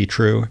know to be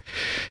true,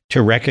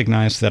 to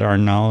recognize that our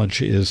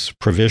knowledge is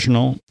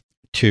provisional,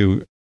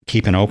 to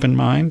keep an open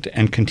mind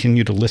and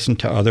continue to listen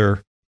to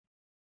other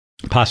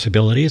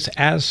possibilities,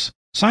 as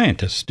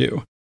scientists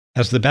do.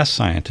 as the best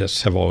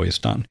scientists have always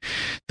done.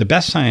 The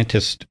best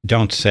scientists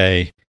don't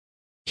say,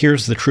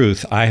 here's the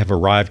truth, I have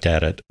arrived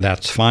at it,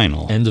 that's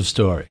final. End of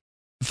story.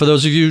 For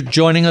those of you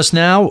joining us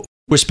now,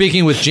 we're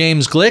speaking with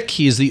James Gleick.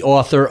 He is the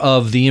author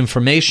of The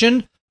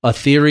Information, A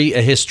Theory,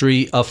 A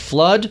History, A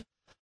Flood.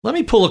 Let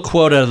me pull a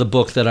quote out of the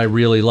book that I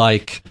really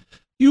like.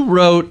 You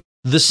wrote,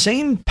 "The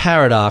same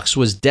paradox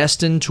was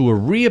destined to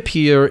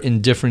reappear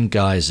in different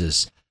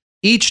guises,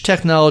 each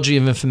technology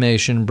of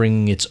information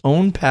bringing its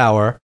own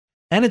power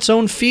and its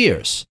own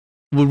fears."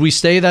 Would we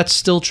say that's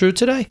still true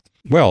today?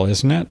 Well,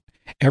 isn't it?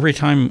 Every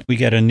time we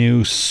get a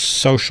new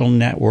social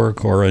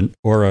network or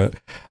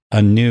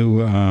a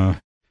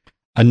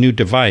new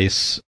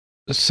device,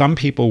 some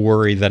people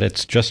worry that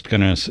it's just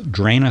going to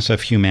drain us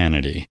of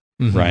humanity,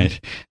 right?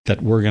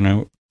 That we're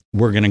going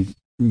to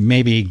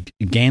maybe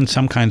gain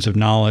some kinds of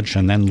knowledge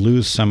and then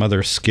lose some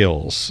other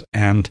skills.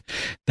 And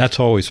that's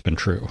always been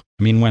true.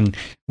 I mean, when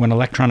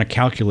electronic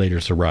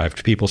calculators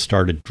arrived, people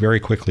started very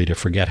quickly to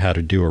forget how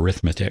to do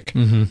arithmetic.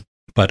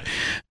 But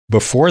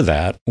before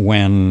that,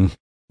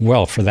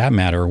 for that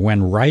matter,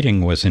 when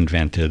writing was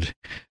invented,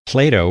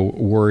 Plato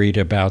worried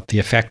about the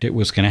effect it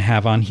was going to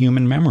have on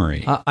human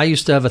memory. I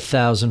used to have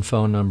 1,000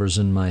 phone numbers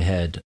in my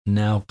head.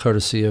 Now,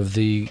 courtesy of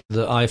the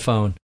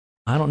iPhone,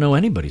 I don't know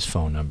anybody's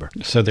phone number.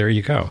 So there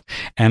you go.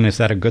 And is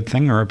that a good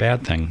thing or a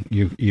bad thing?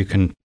 You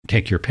can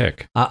take your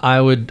pick.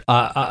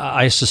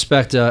 I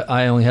suspect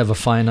I only have a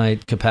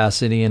finite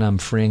capacity, and I'm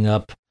freeing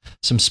up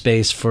some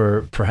space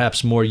for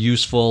perhaps more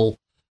useful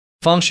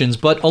functions.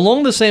 But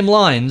along the same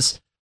lines,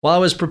 while I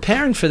was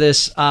preparing for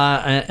this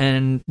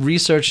and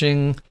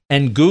researching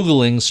and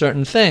Googling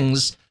certain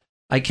things,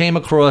 I came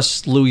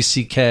across Louis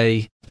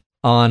C.K.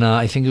 on,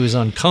 I think it was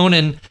on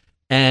Conan,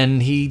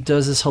 and he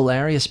does this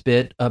hilarious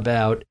bit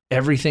about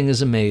everything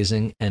is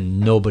amazing and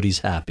nobody's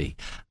happy.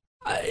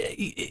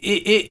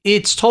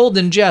 It's told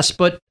in jest,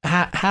 but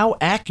how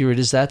accurate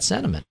is that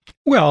sentiment?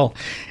 Well,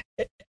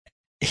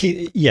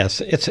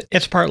 yes,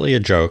 it's partly a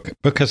joke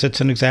because it's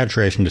an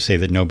exaggeration to say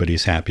that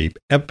nobody's happy.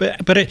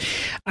 But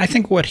I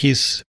think what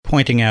he's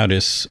pointing out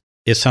is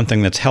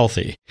something that's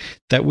healthy.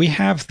 That we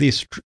have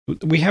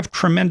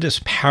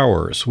tremendous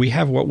powers. We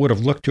have what would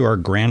have looked to our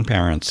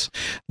grandparents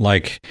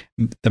like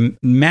the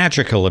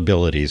magical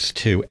abilities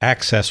to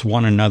access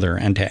one another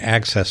and to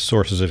access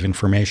sources of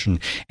information,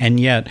 and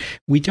yet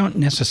we don't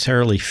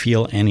necessarily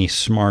feel any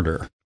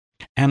smarter.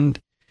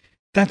 And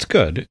that's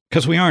good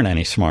because we aren't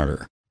any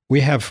smarter. We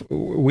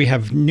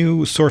have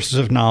new sources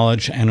of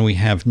knowledge, and we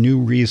have new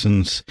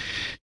reasons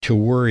to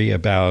worry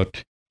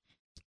about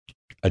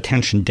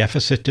attention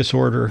deficit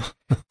disorder,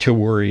 to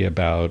worry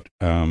about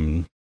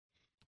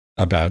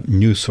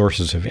new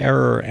sources of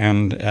error,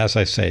 and, as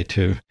I say,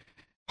 to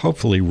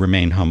hopefully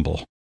remain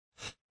humble.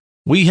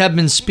 We have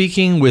been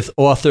speaking with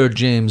author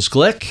James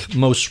Gleick,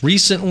 most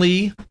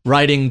recently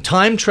writing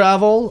Time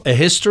Travel, A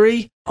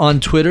History.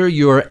 On Twitter,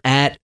 you're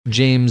at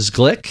James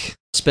Gleick,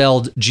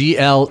 spelled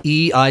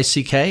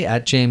Gleick,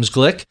 at James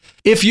Gleick.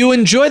 If you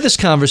enjoy this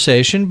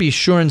conversation, be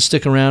sure and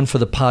stick around for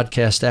the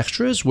podcast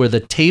extras, where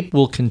the tape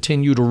will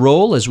continue to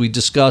roll as we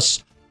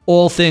discuss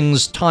all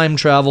things time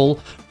travel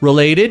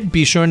related.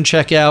 Be sure and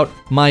check out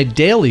my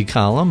daily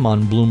column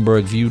on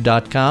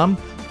BloombergView.com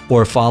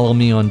or follow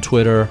me on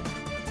Twitter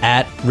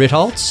at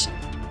Ritholtz.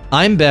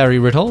 I'm Barry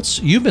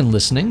Ritholtz. You've been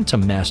listening to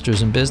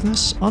Masters in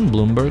Business on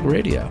Bloomberg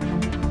Radio.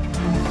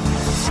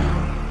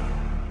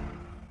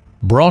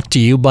 Brought to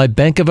you by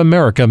Bank of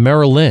America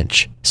Merrill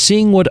Lynch.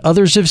 Seeing what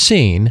others have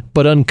seen,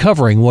 but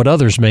uncovering what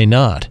others may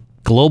not.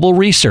 Global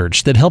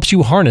research that helps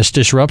you harness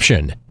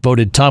disruption.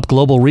 Voted top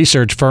global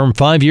research firm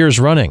 5 years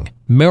running.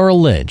 Merrill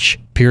Lynch,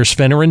 Pierce,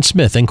 Fenner &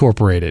 Smith,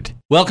 Incorporated.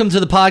 Welcome to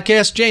the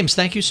podcast. James,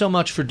 thank you so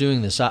much for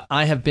doing this.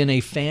 I have been a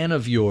fan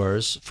of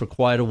yours for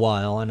quite a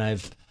while, and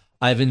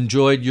I've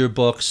enjoyed your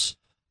books.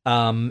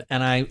 And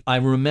I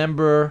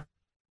remember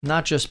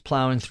not just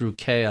plowing through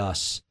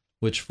Chaos,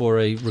 which for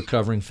a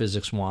recovering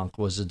physics wonk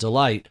was a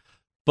delight,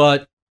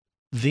 but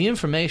The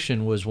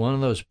Information was one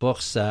of those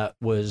books that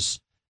was,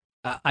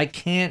 I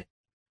can't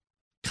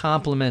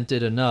compliment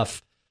it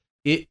enough.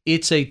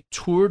 It's a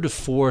tour de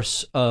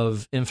force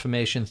of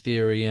information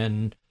theory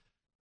and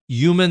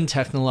human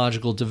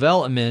technological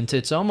development.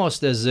 It's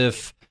almost as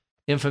if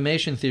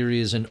information theory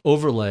is an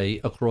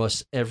overlay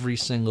across every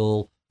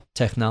single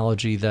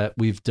technology that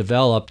we've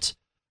developed,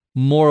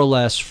 more or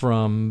less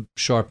from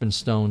sharpened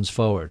stones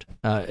forward.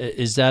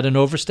 Is that an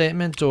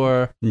overstatement,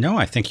 or? No,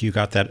 I think you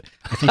got that.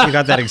 I think you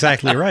got that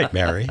exactly right,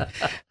 Barry.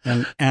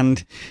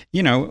 And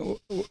you know,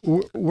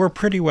 we're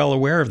pretty well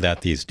aware of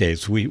that these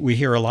days. We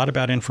hear a lot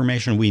about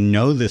information. We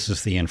know this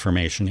is the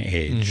information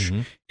age.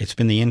 Mm-hmm. It's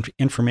been the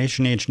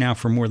information age now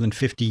for more than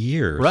 50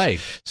 years.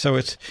 Right. So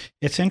it's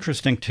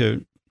interesting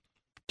to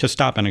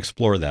stop and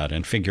explore that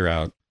and figure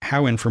out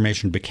how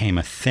information became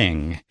a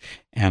thing,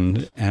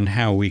 and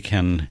how we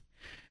can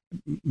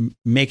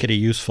make it a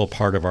useful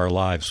part of our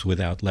lives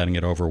without letting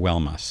it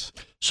overwhelm us.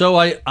 So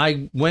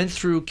I went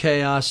through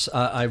Chaos.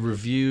 I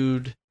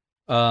reviewed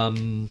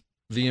The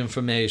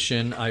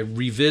Information. I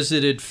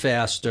revisited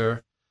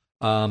Faster.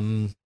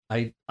 I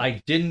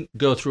I didn't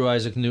go through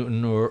Isaac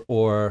Newton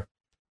or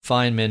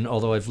Feynman,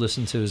 although I've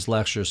listened to his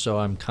lecture, so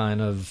I'm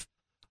kind of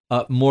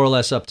more or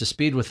less up to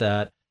speed with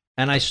that.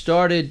 And I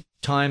started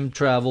time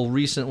travel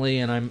recently,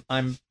 and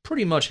I'm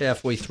pretty much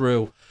halfway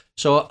through.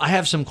 So I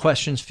have some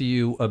questions for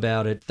you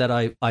about it that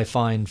I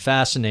find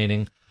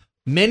fascinating,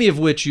 many of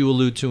which you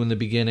allude to in the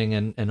beginning,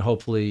 and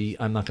hopefully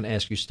I'm not going to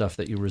ask you stuff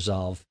that you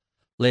resolve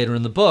later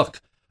in the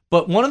book.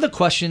 But one of the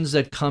questions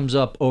that comes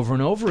up over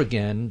and over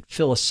again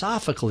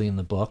philosophically in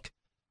the book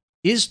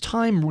is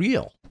time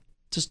real?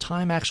 Does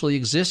time actually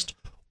exist,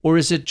 or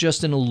is it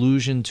just an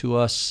illusion to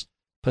us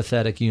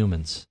pathetic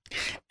humans?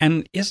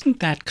 And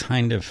isn't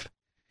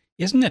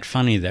it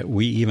funny that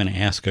we even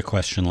ask a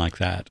question like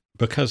that?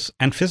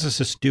 And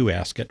physicists do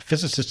ask it.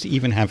 Physicists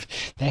even have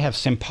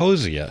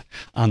symposia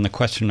on the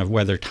question of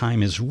whether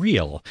time is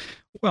real.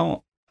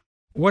 Well,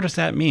 what does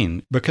that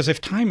mean? Because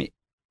if time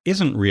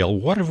isn't real,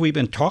 what have we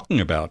been talking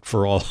about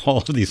for all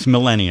of these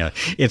millennia?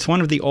 It's one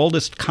of the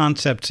oldest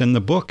concepts in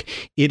the book.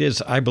 It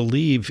is, I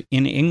believe,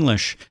 in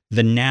English,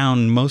 the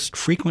noun most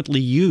frequently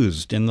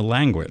used in the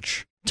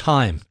language.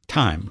 Time.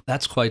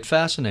 That's quite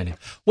fascinating.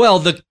 Well,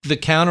 the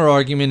counter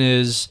argument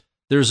is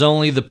there's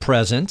only the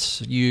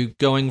present.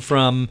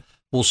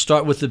 We'll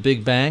start with the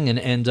Big Bang and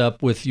end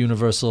up with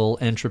universal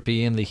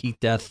entropy and the heat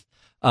death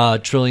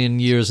trillion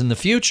years in the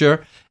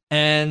future.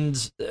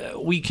 And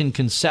we can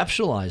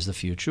conceptualize the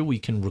future. We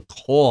can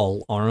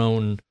recall our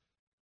own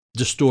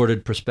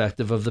distorted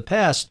perspective of the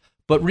past.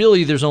 But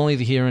really, there's only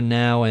the here and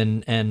now,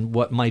 and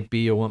what might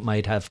be or what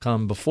might have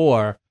come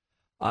before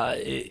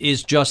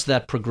is just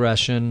that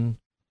progression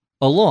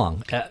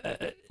along.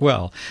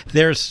 Well,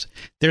 there's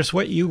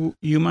what you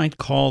might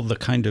call the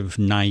kind of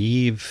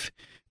naive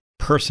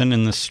person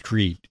in the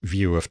street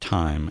view of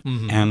time.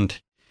 Mm-hmm.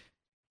 And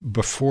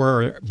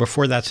before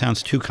that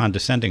sounds too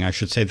condescending, I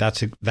should say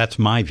that's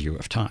my view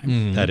of time.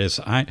 Mm-hmm. That is,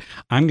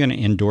 I'm going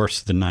to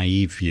endorse the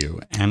naive view,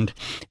 and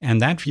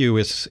that view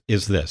is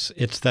this: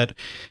 it's that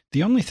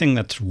the only thing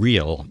that's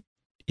real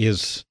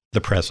is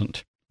the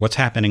present. What's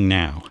happening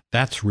now?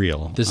 That's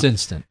real. This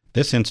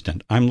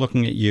instant. I'm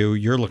looking at you.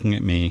 You're looking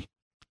at me.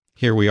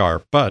 Here we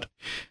are. But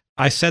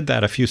I said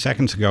that a few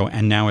seconds ago,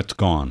 and now it's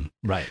gone.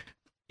 Right.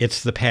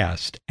 It's the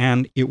past,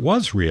 and it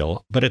was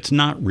real, but it's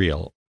not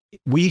real.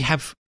 We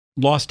have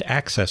lost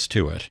access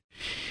to it.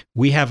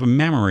 We have a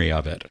memory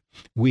of it.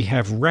 We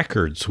have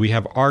records. We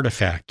have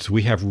artifacts.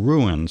 We have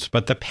ruins.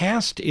 But the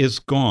past is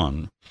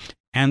gone,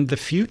 and the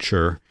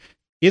future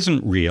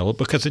isn't real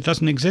because it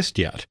doesn't exist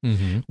yet.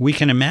 Mm-hmm. We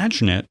can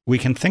imagine it. We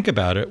can think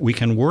about it. We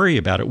can worry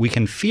about it. We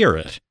can fear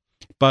it.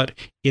 But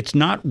it's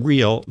not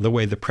real the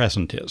way the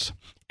present is.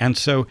 And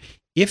so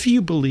if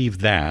you believe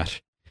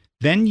that,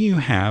 then you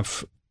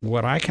have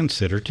what I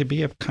consider to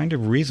be a kind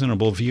of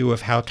reasonable view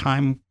of how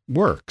time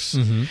works.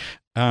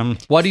 Mm-hmm.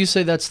 Why do you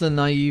say that's the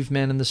naive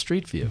man in the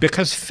street view?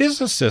 Because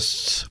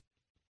physicists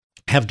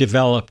have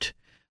developed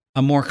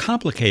a more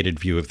complicated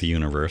view of the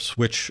universe,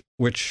 which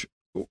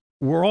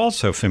we're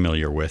also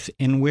familiar with,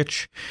 in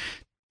which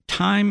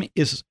time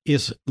is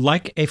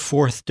like a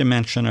fourth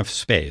dimension of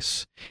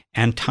space,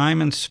 and time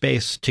and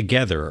space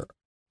together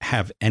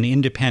have an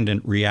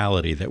independent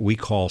reality that we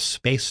call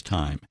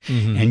space-time.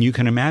 Mm-hmm. And you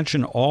can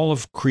imagine all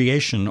of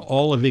creation,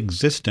 all of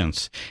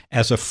existence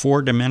as a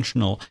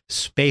four-dimensional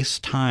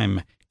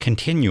space-time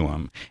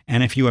continuum.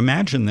 And if you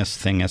imagine this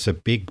thing as a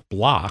big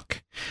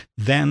block,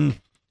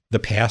 then the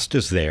past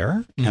is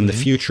there, mm-hmm. and the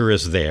future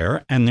is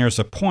there, and there's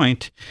a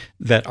point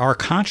that our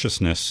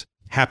consciousness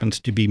happens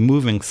to be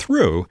moving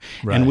through,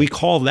 right. And we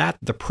call that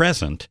the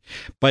present.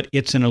 But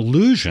it's an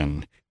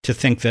illusion to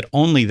think that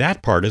only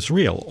that part is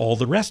real. All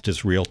the rest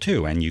is real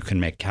too, and you can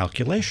make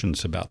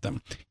calculations about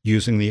them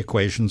using the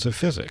equations of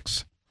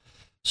physics.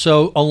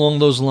 So along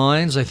those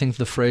lines, I think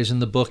the phrase in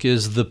the book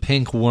is the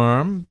pink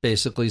worm,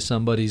 basically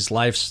somebody's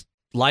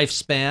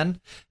lifespan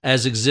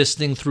as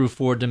existing through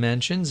four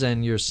dimensions,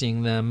 and you're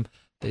seeing them,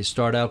 they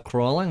start out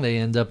crawling, they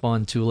end up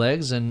on two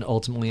legs, and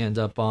ultimately end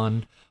up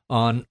on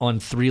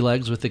three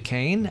legs with a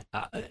cane.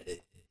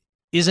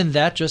 Isn't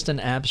that just an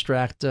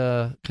abstract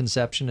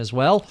conception as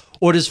well?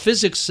 Or does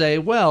physics say,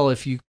 well,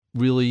 if you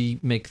really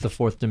make the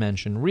fourth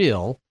dimension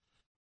real,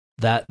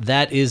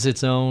 that is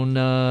its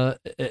own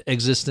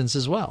existence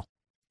as well?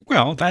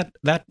 Well,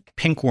 that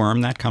pink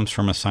worm, that comes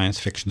from a science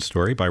fiction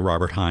story by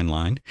Robert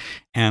Heinlein,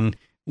 and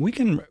we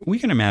can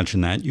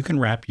imagine that. You can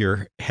wrap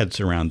your heads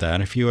around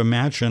that. If you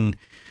imagine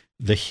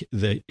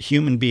the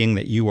human being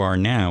that you are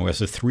now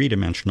as a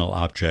three-dimensional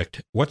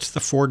object, what's the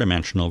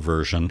four-dimensional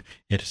version?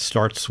 It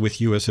starts with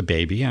you as a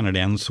baby and it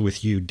ends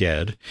with you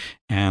dead.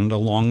 And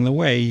along the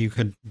way, you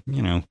could,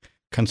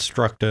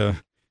 construct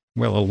a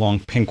long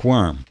pink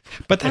worm.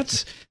 But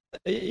that's,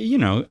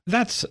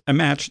 that's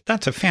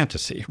a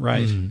fantasy,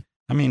 right? Mm-hmm.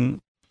 I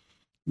mean,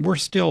 we're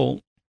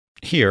still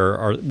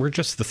here. We're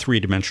just the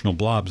three-dimensional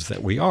blobs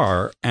that we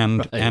are,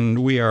 and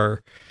we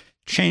are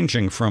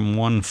changing from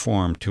one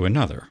form to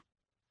another.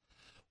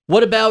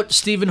 What about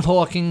Stephen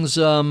Hawking's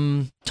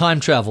time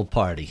travel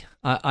party?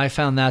 I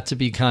found that to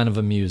be kind of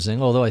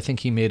amusing, although I think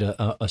he made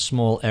a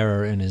small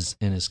error in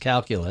his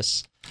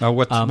calculus. Oh,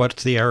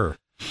 what's the error?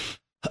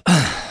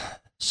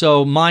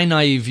 So my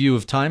naive view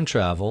of time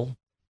travel,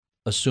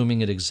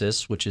 assuming it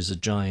exists, which is a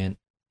giant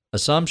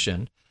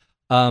assumption,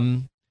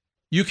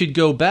 you could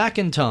go back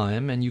in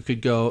time and you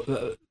could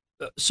go.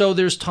 So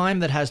there's time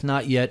that has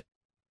not yet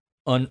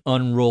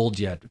unrolled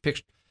yet.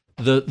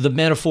 The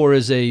metaphor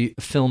is a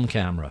film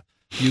camera.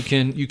 You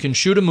can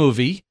shoot a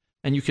movie,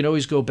 and you can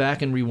always go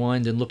back and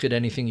rewind and look at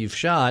anything you've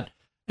shot,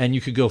 and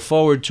you could go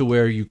forward to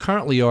where you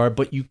currently are,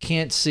 but you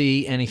can't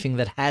see anything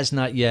that has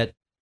not yet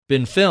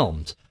been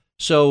filmed.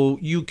 So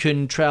you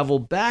can travel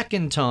back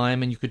in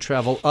time, and you could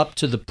travel up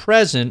to the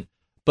present,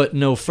 but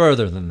no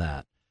further than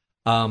that.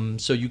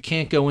 So you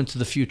can't go into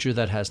the future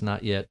that has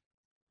not yet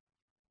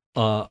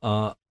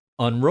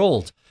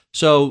unrolled.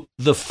 So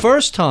the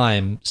first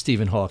time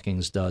Stephen Hawking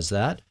does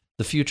that,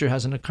 the future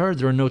hasn't occurred.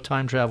 There are no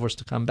time travelers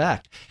to come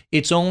back.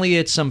 It's only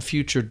at some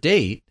future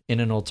date in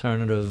an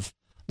alternative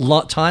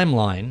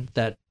timeline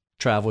that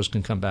travelers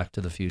can come back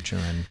to the future.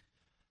 And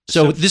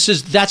so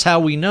that's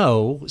how we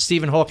know.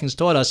 Stephen Hawking's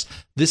taught us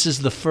this is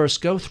the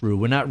first go through.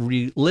 We're not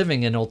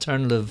reliving an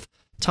alternative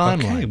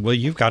timeline. Okay, well,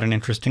 you've got an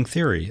interesting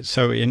theory.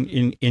 So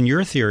in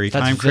your theory,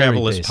 That's time very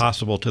travel basic. is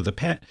possible to the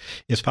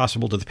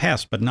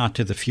past, but not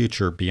to the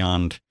future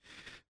beyond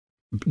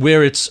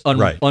where it's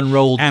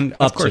unrolled and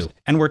up of course, to.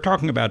 And we're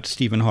talking about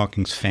Stephen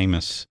Hawking's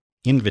famous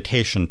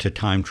invitation to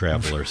time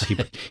travelers.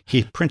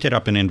 He printed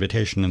up an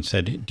invitation and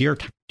said, "Dear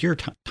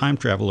time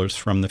travelers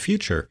from the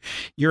future,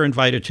 you're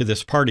invited to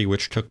this party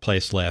which took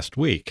place last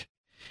week."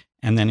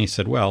 And then he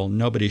said, "Well,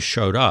 nobody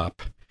showed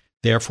up.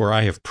 Therefore,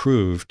 I have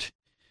proved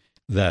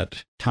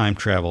that time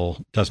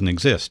travel doesn't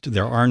exist.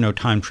 There are no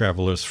time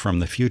travelers from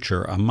the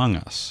future among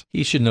us."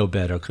 He should know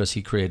better because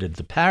he created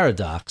the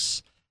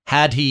paradox.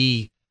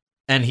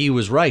 And he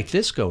was right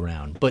this go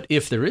round. But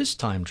if there is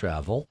time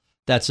travel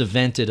that's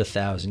evented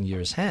 1,000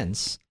 years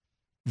hence,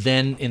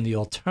 then in the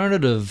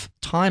alternative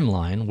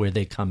timeline where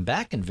they come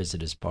back and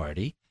visit his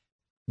party,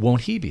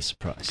 won't he be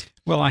surprised?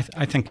 Well, I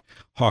think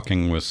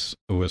Hawking was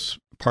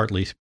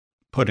partly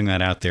putting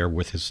that out there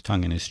with his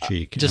tongue in his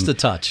cheek, Just a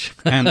touch.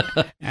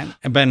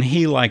 but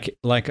he, like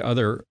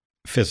other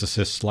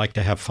physicists, like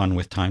to have fun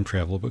with time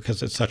travel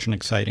because it's such an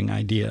exciting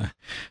idea.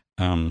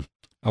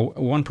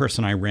 One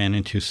person I ran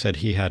into said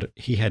he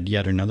had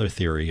yet another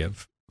theory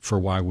for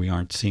why we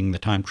aren't seeing the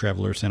time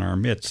travelers in our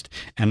midst,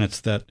 and it's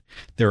that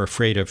they're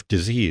afraid of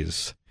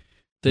disease.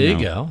 There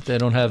you go. They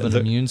don't have an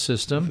immune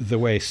system. The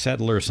way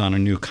settlers on a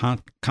new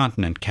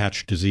continent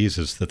catch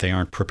diseases that they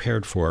aren't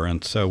prepared for.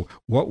 And so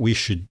what we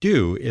should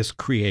do is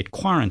create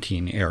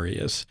quarantine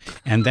areas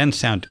and then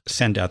send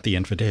out the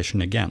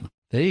invitation again.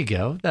 There you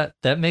go.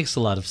 That makes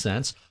a lot of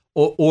sense.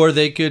 Or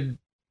they could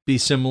be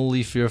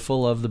similarly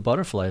fearful of the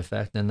butterfly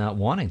effect and not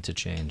wanting to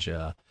change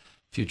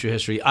future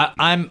history.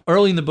 I'm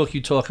early in the book.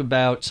 You talk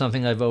about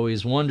something I've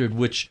always wondered,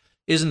 which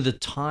isn't the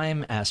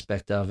time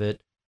aspect of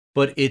it,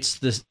 but it's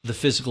the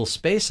physical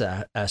space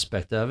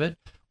aspect of it.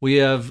 We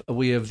have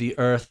the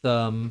Earth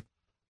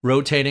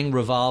rotating,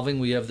 revolving.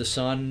 We have the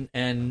sun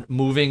and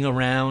moving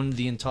around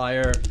the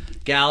entire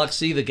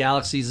galaxy. The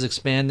galaxy is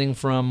expanding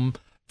from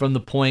the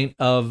point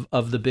of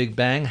the Big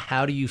Bang.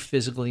 How do you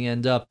physically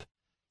end up,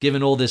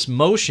 given all this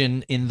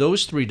motion in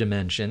those three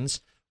dimensions?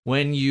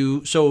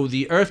 So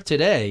the Earth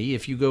today,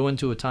 if you go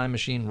into a time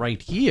machine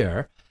right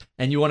here,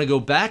 and you want to go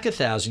back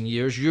 1,000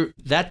 years,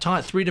 that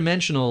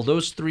three-dimensional,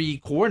 those three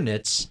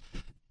coordinates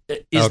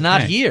is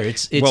not here.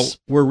 It's well,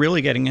 we're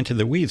really getting into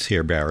the weeds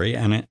here, Barry,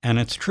 and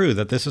it's true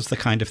that this is the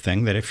kind of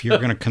thing that if you're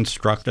going to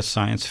construct a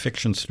science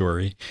fiction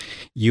story,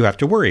 you have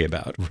to worry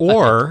about. Right.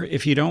 Or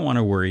if you don't want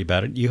to worry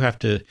about it, you have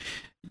to,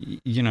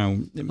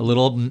 a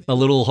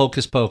little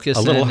hocus pocus.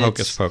 A little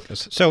hocus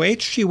pocus. So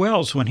H.G.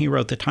 Wells, when he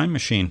wrote The Time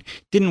Machine,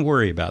 didn't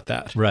worry about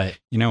that. Right.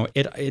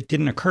 It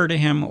didn't occur to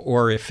him,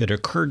 or if it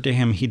occurred to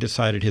him, he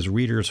decided his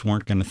readers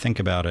weren't going to think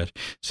about it.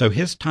 So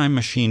his time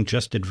machine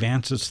just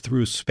advances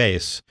through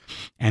space,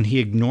 and he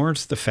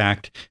ignores the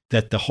fact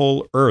that the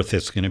whole Earth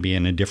is going to be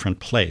in a different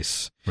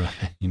place.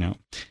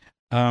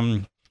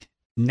 Right.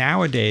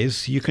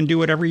 Nowadays, you can do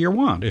whatever you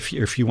want if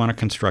you want to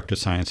construct a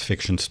science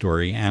fiction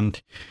story,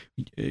 and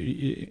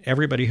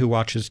everybody who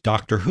watches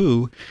Doctor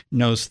Who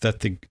knows that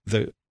the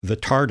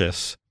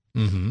TARDIS,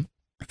 mm-hmm.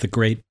 the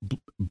great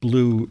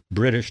blue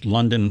British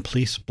London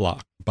police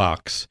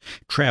box,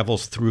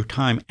 travels through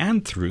time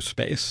and through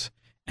space,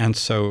 and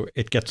so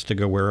it gets to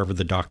go wherever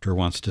the Doctor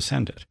wants to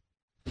send it.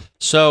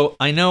 So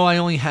I know I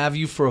only have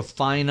you for a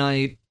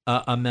finite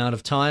amount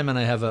of time, and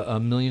I have a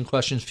million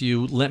questions for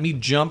you. Let me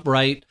jump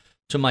right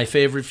to my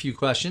favorite few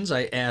questions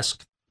I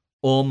ask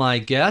all my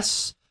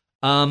guests.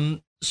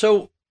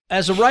 So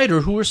as a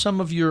writer, who are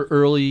some of your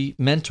early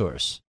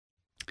mentors?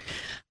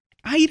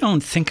 I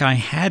don't think I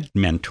had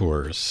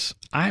mentors.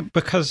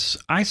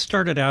 Because I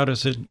started out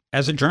as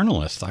a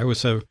journalist. I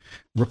was a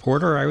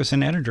reporter. I was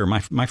an editor.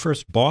 My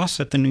first boss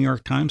at the New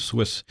York Times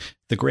was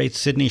the great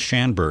Sidney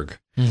Schanberg,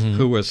 mm-hmm.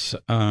 who was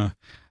a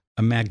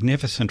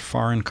magnificent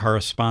foreign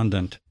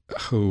correspondent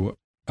who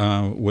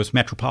was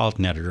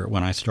Metropolitan editor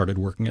when I started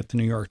working at the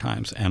New York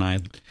Times, and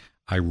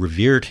I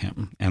revered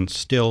him and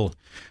still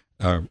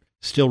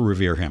still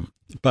revere him.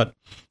 But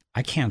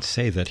I can't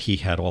say that he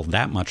had all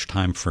that much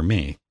time for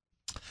me.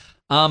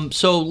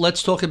 So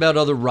let's talk about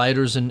other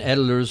writers and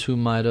editors who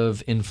might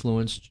have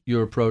influenced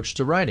your approach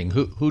to writing.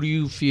 Who do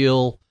you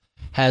feel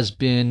has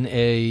been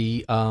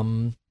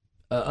an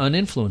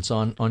influence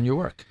on your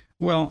work?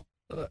 Well,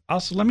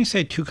 also let me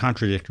say two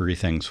contradictory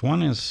things.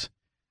 One is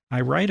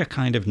I write a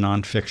kind of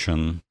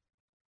nonfiction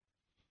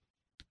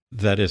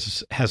that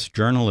has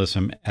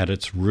journalism at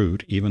its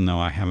root, even though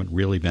I haven't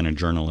really been a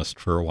journalist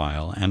for a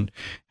while. And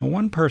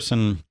one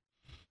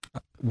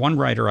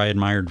writer I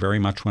admired very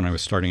much when I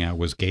was starting out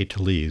was Gay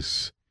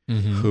Talese,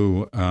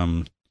 who,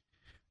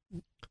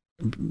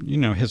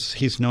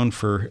 he's known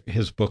for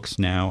his books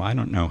now. I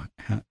don't know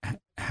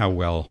how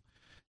well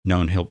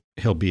known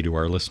he'll be to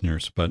our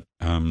listeners, but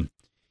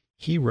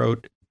he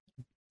wrote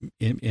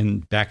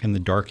back in the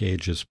dark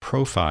ages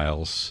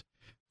profiles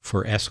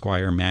for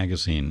Esquire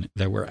magazine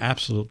that were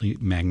absolutely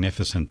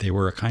magnificent. They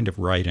were a kind of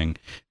writing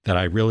that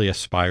I really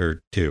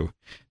aspired to,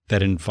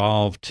 that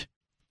involved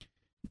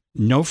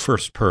no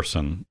first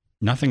person,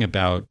 nothing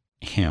about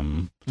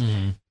him,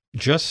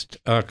 just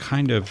a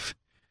kind of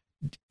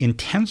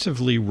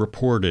intensively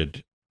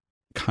reported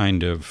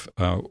kind of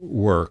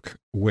work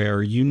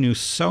where you knew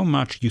so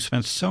much, you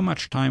spent so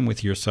much time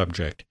with your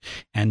subject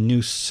and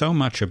knew so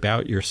much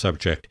about your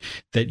subject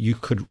that you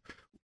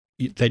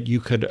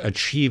could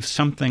achieve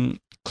something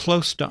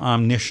close to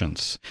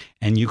omniscience,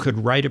 and you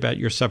could write about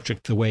your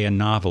subject the way a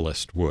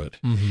novelist would.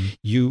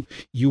 You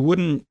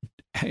wouldn't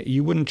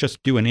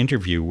just do an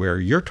interview where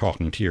you're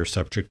talking to your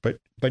subject,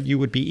 but you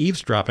would be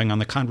eavesdropping on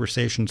the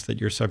conversations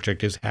that your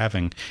subject is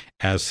having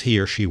as he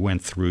or she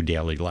went through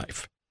daily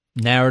life.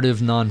 Narrative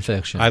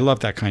nonfiction. I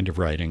love that kind of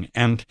writing.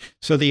 And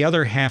so the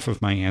other half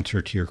of my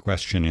answer to your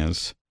question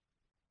is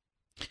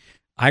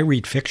I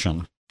read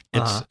fiction.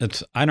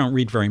 I don't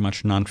read very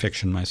much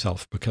nonfiction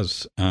myself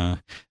because the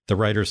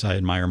writers I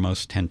admire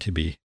most tend to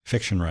be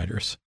fiction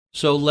writers.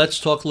 So let's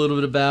talk a little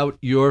bit about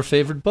your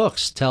favorite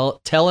books. Tell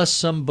us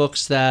some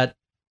books that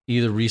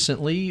either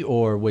recently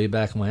or way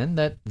back when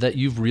that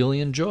you've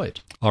really enjoyed.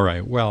 All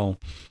right. Well,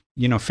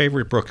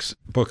 favorite books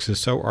is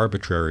so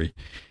arbitrary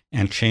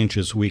and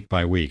changes week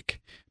by week.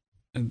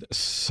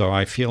 So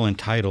I feel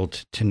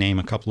entitled to name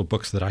a couple of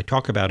books that I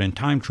talk about in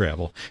time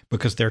travel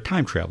because they're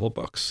time travel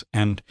books,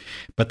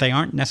 but they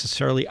aren't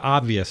necessarily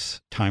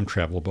obvious time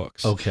travel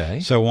books. Okay.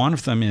 So one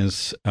of them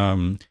is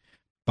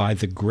by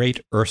the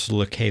great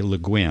Ursula K. Le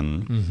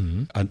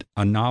Guin,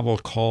 a novel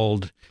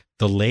called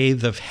The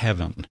Lathe of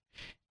Heaven.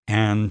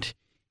 And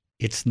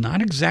it's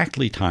not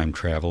exactly time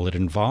travel. It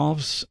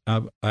involves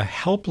a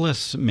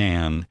helpless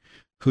man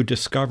who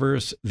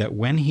discovers that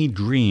when he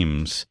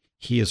dreams,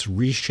 he is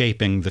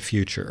reshaping the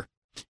future.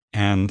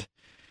 And,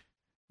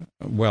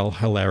 well,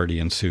 hilarity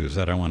ensues.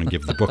 I don't want to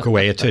give the book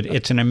away.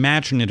 It's an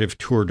imaginative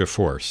tour de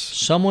force.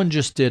 Someone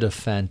just did a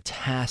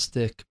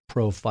fantastic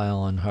profile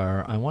on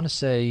her. I want to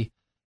say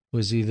it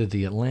was either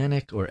The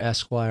Atlantic or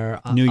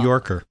Esquire. New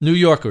Yorker. New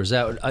Yorker.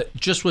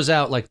 Just was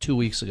out like 2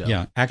 weeks ago.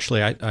 Yeah,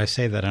 actually, I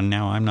say that, and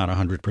now I'm not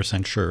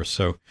 100% sure.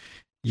 So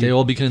they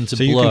all begin to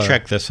blur. So you can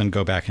check this and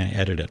go back and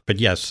edit it. But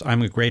yes,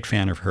 I'm a great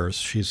fan of hers.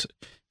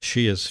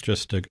 She is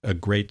just a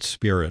great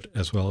spirit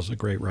as well as a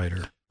great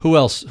writer. Who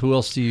else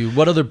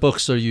what other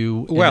books are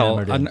you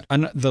enamored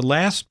in? The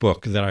last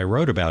book that I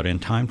wrote about in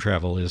time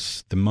travel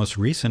is the most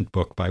recent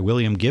book by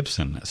William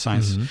Gibson, a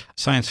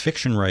science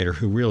fiction writer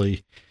who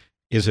really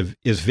is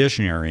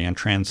visionary and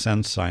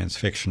transcends science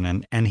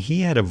fiction. And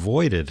he had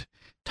avoided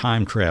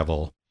time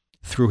travel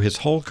through his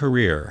whole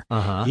career.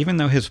 Even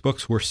though his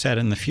books were set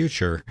in the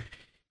future,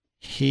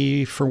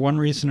 he, for one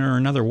reason or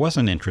another,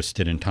 wasn't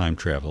interested in time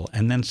travel.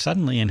 And then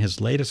suddenly in his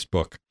latest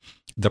book,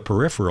 The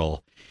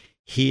Peripheral,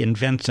 he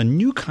invents a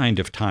new kind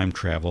of time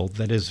travel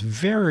that is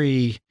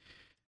very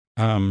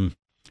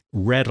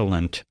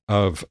redolent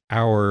of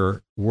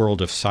our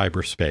world of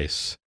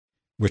cyberspace,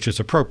 which is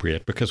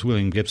appropriate because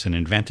William Gibson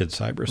invented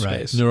cyberspace.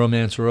 Right.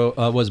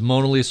 Neuromancer was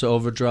Mona Lisa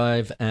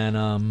Overdrive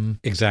and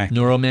exactly.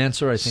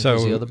 Neuromancer, I think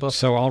was the other book.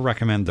 So I'll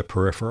recommend The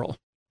Peripheral.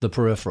 The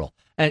Peripheral.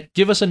 And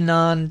give us a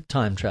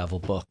non-time travel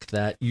book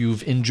that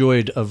you've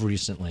enjoyed of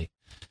recently.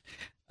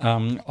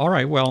 All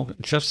right. Well,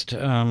 just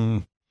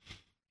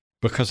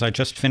because I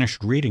just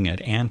finished reading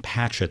it, Anne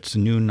Patchett's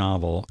new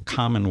novel,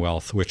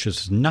 Commonwealth, which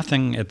is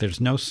nothing,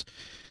 there's no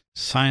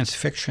science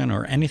fiction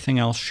or anything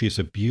else. She's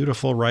a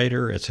beautiful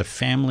writer. It's a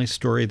family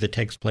story that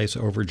takes place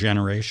over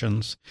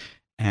generations.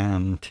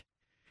 And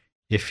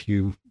if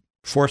you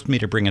forced me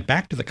to bring it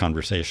back to the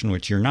conversation,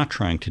 which you're not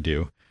trying to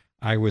do,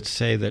 I would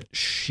say that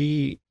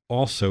she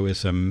also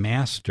is a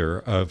master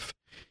of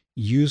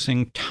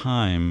using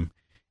time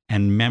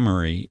and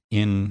memory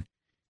in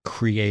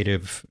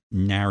creative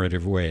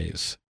narrative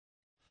ways.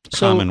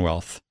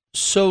 Commonwealth.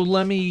 So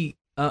let me,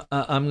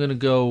 I'm going to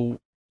go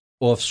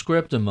off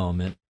script a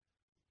moment.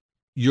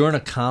 You're an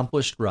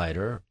accomplished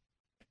writer.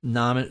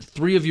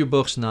 3 of your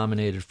books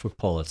nominated for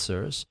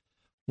Pulitzers.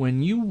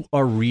 When you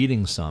are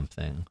reading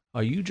something,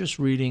 are you just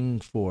reading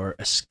for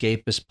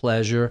escapist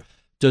pleasure?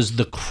 Does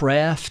the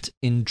craft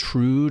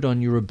intrude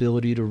on your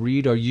ability to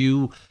read? Are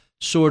you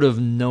sort of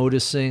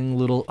noticing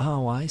little,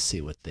 oh, I see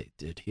what they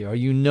did here? Are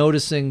you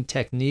noticing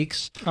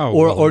techniques?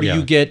 Or do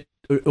you get...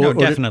 No,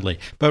 definitely.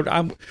 But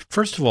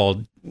first of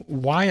all,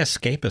 why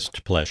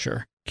escapist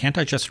pleasure? Can't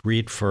I just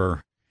read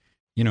for,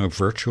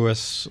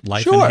 virtuous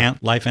life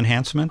life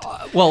enhancement?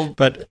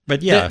 But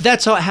yeah.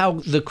 That's how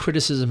the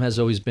criticism has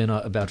always been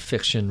about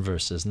fiction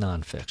versus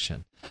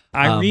nonfiction.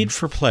 I read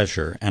for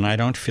pleasure, and I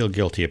don't feel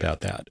guilty about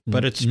that.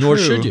 But it's nor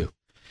true. should you.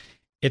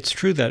 It's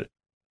true that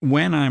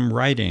when I'm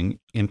writing,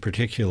 in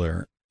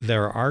particular,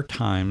 there are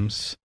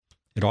times,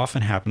 it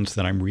often happens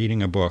that I'm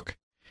reading a book,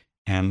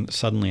 and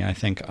suddenly I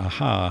think,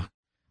 aha,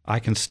 I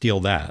can steal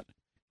that,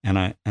 and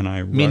I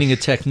meaning a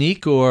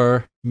technique,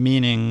 or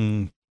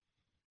meaning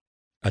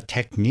a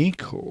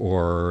technique,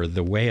 or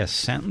the way a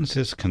sentence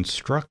is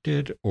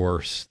constructed,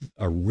 or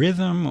a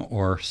rhythm,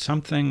 or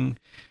something.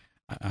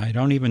 I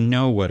don't even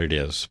know what it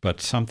is,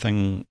 but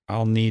something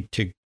I'll need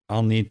to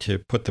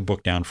put the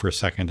book down for a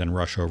second and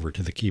rush over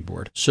to the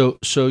keyboard. So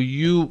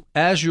you,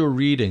 as you're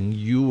reading,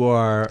 you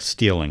are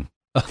stealing.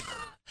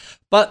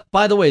 But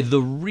by the way,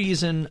 the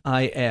reason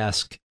I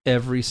ask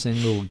every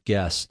single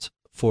guest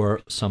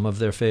for some of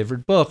their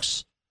favorite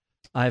books,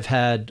 I've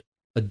had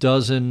a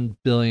dozen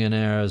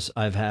billionaires,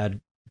 I've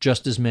had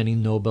just as many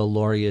Nobel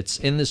laureates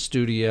in the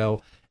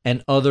studio,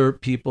 and other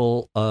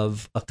people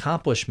of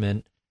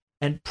accomplishment,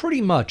 and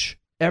pretty much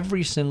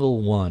every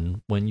single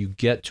one, when you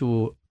get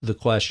to the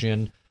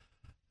question,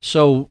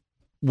 so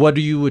what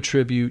do you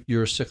attribute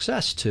your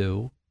success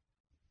to?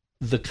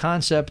 The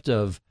concept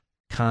of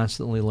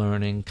constantly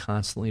learning,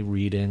 constantly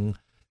reading,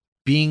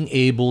 being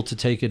able to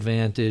take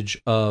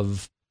advantage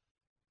of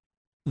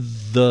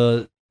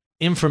the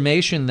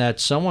information that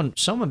someone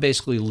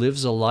basically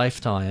lives a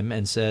lifetime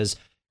and says,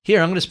 here,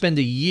 I'm going to spend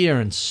a year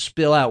and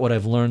spill out what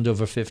I've learned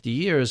over 50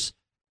 years.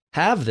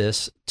 Have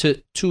this.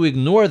 To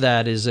ignore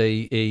that is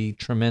a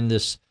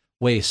tremendous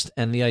waste.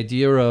 And the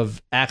idea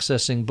of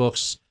accessing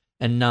books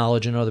and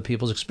knowledge and other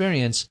people's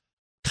experience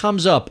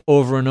comes up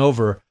over and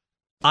over.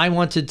 I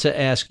wanted to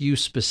ask you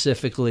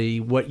specifically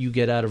what you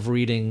get out of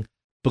reading,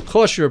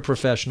 because you're a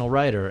professional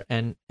writer,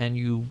 and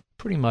you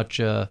pretty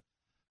much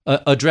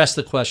addressed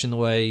the question the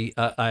way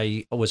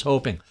I was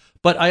hoping.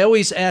 But I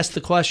always ask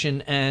the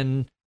question,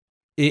 and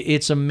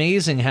it's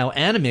amazing how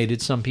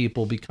animated some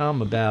people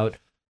become about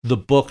the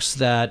books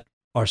that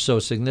are so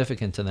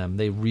significant to them.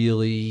 They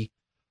really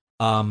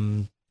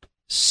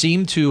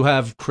seem to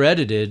have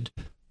credited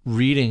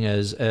reading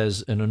as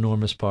an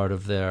enormous part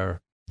of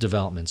their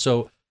development.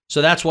 So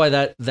that's why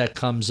that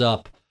comes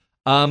up.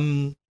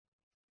 So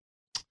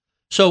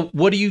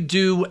what do you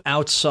do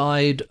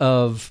outside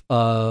of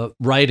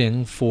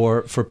writing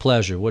for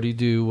pleasure? What do you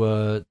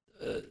do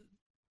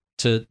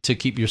to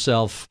keep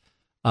yourself?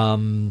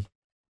 I'm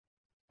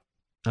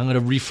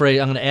going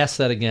to ask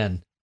that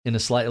again in a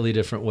slightly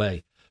different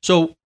way.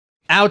 So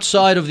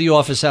outside of the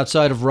office,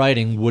 outside of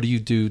writing, what do you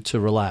do to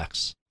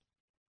relax?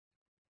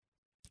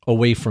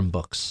 Away from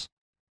books.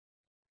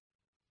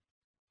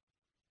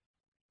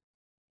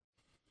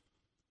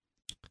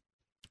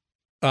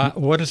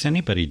 What does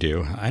anybody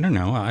do? I don't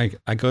know.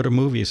 I go to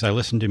movies. I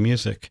listen to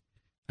music.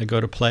 I go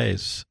to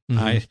plays.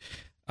 Mm-hmm.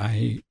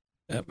 I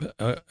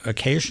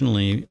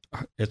occasionally,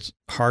 it's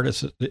hard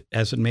as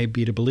it may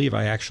be to believe,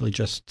 I actually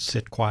just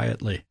sit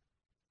quietly.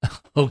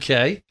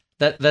 Okay,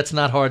 that's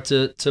not hard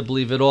to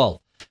believe at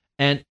all.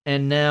 And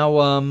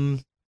now,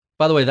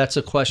 by the way, that's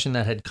a question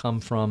that had come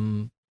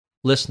from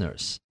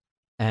listeners,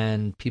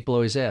 and people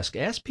always ask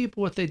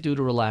people what they do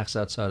to relax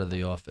outside of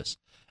the office.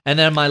 And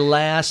then my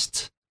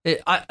last.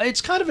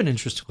 It's kind of an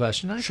interesting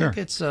question. I think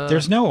it's...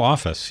 There's no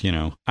office,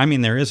 I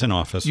mean, there is an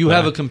office. You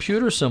have a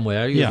computer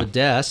somewhere. You have a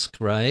desk,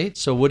 right?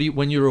 So what do you,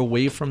 when you're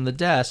away from the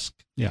desk...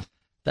 Yeah.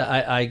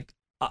 I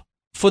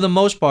for the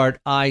most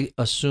part, I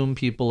assume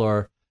people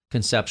are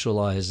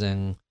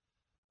conceptualizing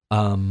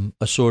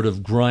a sort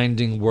of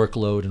grinding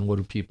workload, and what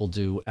do people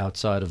do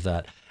outside of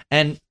that?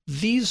 And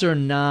these are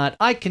not...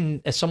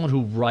 as someone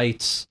who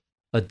writes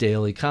a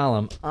daily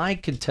column, I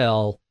can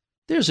tell...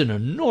 There's an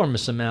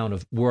enormous amount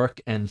of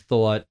work and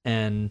thought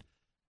and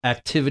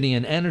activity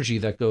and energy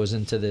that goes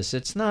into this.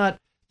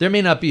 There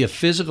may not be a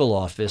physical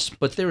office,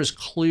 but there is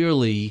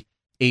clearly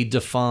a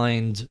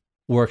defined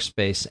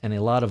workspace, and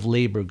a lot of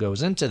labor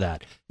goes into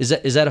that. Is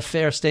that a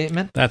fair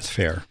statement? That's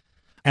fair.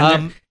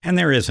 And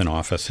there is an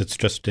office. It's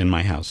just in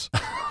my house.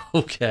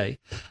 Okay.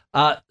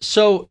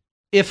 So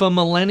if a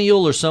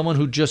millennial or someone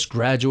who just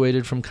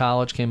graduated from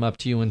college came up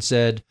to you and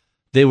said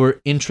they were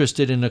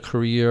interested in a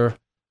career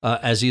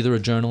as either a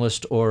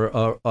journalist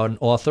or an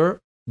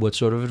author, what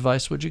sort of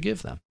advice would you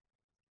give them?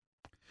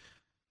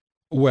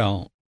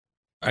 Well,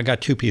 I got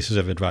two pieces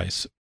of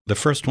advice. The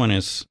first one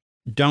is,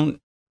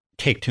 don't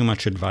take too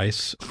much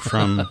advice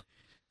from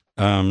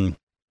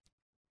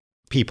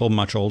people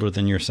much older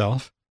than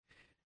yourself.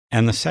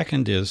 And the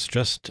second is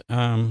just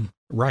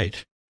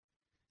write.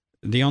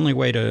 The only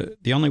way to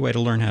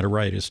learn how to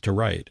write is to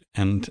write.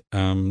 And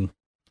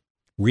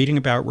reading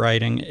about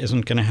writing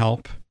isn't going to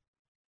help.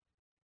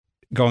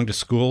 Going to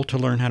school to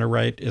learn how to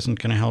write isn't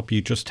going to help.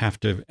 You just have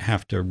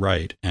to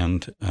write.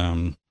 And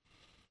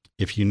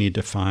if you need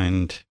to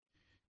find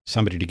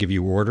somebody to give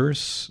you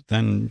orders,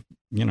 then,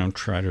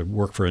 try to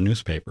work for a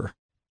newspaper.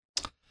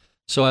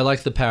 So I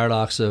like the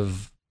paradox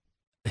of,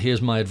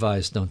 here's my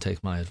advice, don't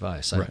take my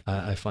advice. Right.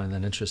 I find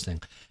that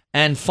interesting.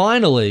 And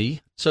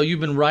finally, so you've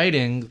been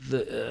writing,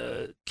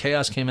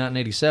 Chaos came out in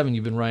 87,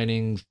 you've been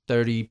writing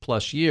 30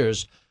 plus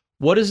years.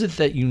 What is it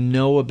that you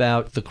know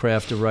about the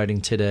craft of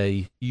writing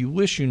today you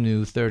wish you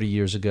knew 30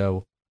 years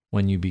ago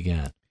when you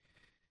began?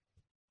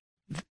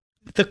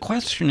 The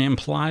question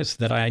implies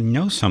that I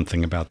know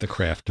something about the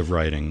craft of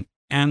writing.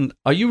 And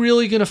are you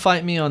really going to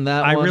fight me on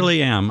that I one?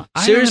 really am.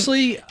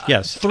 Seriously?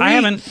 Yes.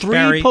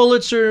 Three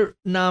Pulitzer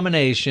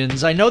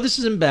nominations. I know this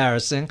is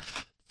embarrassing.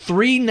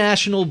 3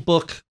 National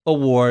Book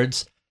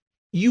Awards.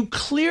 You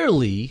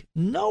clearly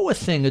know a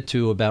thing or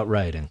two about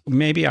writing.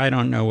 Maybe I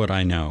don't know what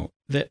I know.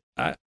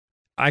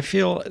 I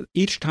feel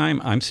each time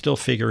I'm still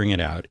figuring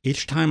it out.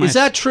 Each time Is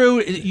that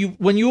true?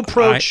 When you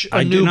approach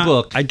a new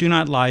book. I do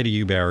not lie to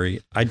you, Barry.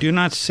 I do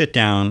not sit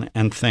down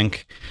and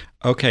think,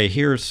 okay,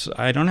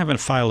 I don't have a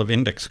file of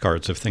index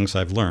cards of things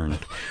I've learned.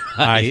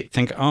 I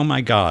think, oh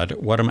my God,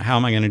 how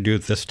am I going to do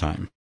it this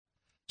time?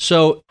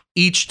 So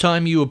each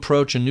time you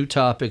approach a new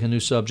topic, a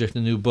new subject,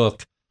 a new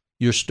book,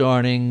 you're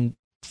starting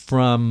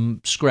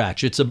from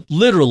scratch. It's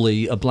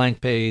literally a blank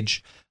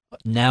page.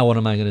 Now what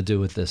am I going to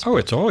do with this? Oh,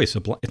 it's always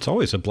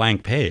a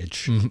blank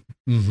page.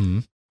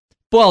 Mm-hmm.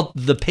 Well,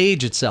 the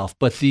page itself,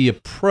 but the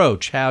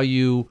approach, how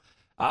you...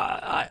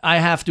 I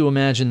have to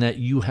imagine that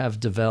you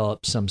have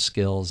developed some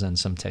skills and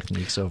some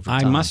techniques over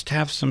time. I must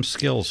have some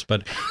skills,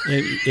 but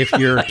if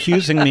you're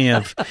accusing me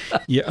of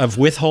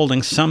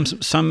withholding some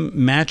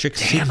magic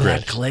secret... Damn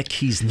that Gleick,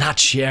 he's not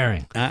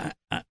sharing.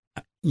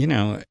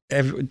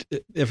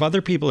 If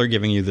other people are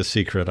giving you the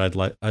secret,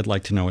 I'd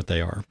like to know what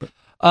they are. But.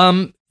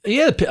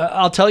 Yeah,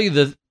 I'll tell you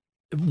that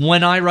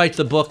when I write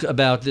the book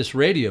about this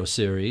radio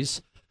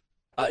series,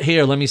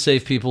 here, let me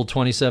save people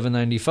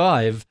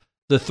 $27.95.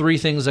 The 3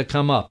 things that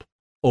come up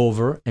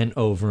over and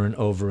over and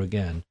over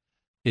again.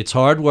 It's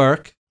hard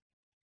work,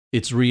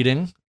 it's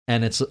reading,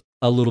 and it's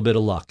a little bit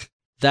of luck.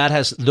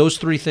 Those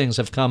 3 things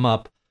have come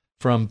up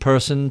from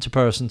person to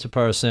person to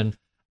person,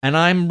 and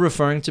I'm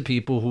referring to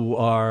people who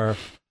are,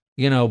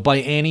 by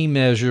any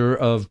measure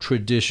of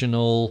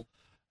traditional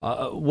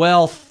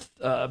wealth,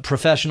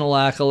 professional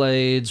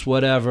accolades,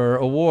 whatever,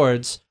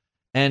 awards,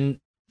 and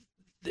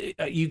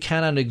you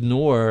cannot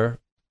ignore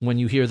when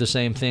you hear the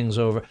same things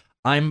over.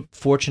 I'm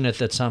fortunate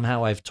that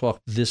somehow I've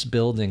talked this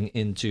building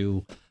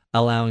into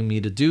allowing me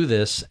to do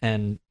this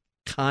and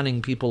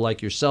conning people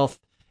like yourself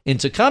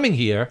into coming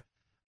here,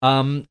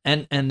 and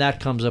that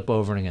comes up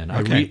over and again.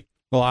 Okay.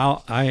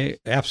 Well, I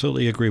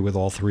absolutely agree with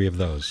all 3 of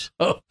those.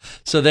 Oh,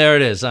 so there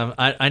it is.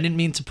 I didn't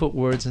mean to put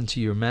words into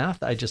your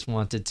mouth. I just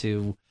wanted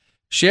to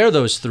share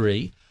those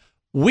 3.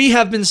 We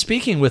have been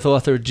speaking with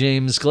author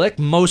James Gleick.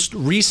 Most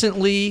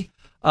recently,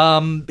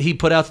 he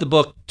put out the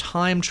book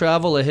Time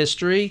Travel: A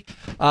History.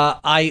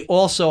 I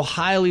also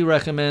highly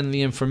recommend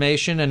the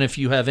information, and if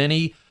you have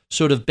any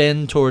sort of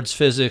bend towards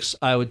physics,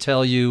 I would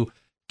tell you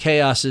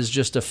Chaos is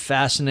just a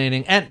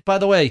fascinating, and by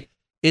the way,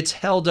 it's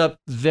held up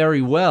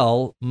very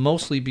well,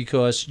 mostly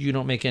because you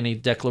don't make any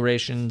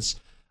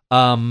declarations.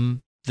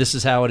 This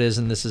is how it is,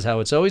 and this is how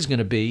it's always going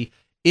to be.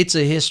 It's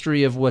a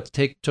history of what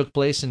took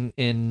place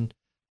in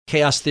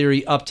chaos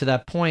theory up to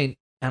that point,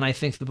 and I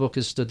think the book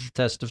has stood the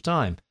test of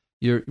time.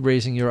 You're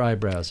raising your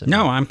eyebrows.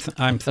 No, I'm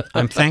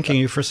thanking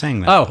you for saying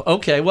that. Oh,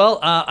 okay. Well,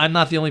 I'm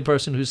not the only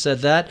person who said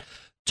that.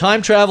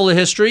 Time Travel: A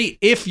History.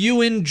 If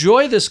you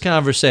enjoy this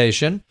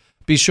conversation,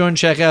 be sure and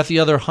check out the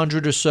other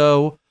 100 or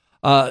so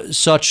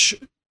such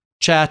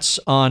chats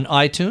on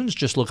iTunes.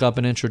 Just look up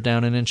an inch or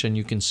down an inch, and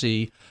you can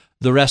see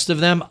the rest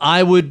of them.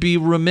 I would be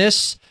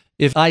remiss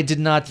if I did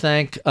not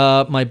thank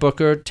my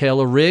booker,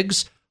 Taylor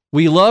Riggs.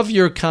 We love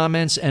your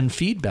comments and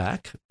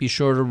feedback. Be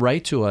sure to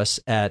write to us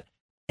at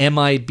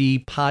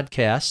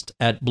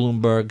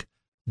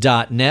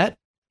mibpodcast@bloomberg.net.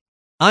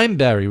 I'm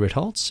Barry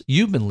Ritholtz.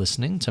 You've been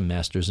listening to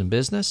Masters in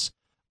Business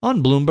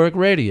on Bloomberg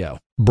Radio.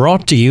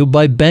 Brought to you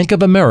by Bank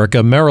of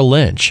America Merrill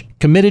Lynch,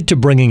 committed to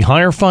bringing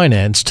higher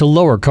finance to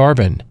lower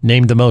carbon.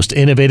 Named the most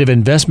innovative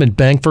investment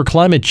bank for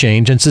climate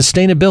change and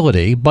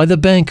sustainability by The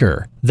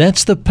Banker.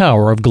 That's the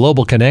power of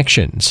global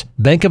connections.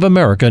 Bank of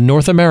America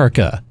North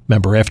America.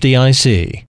 Member FDIC.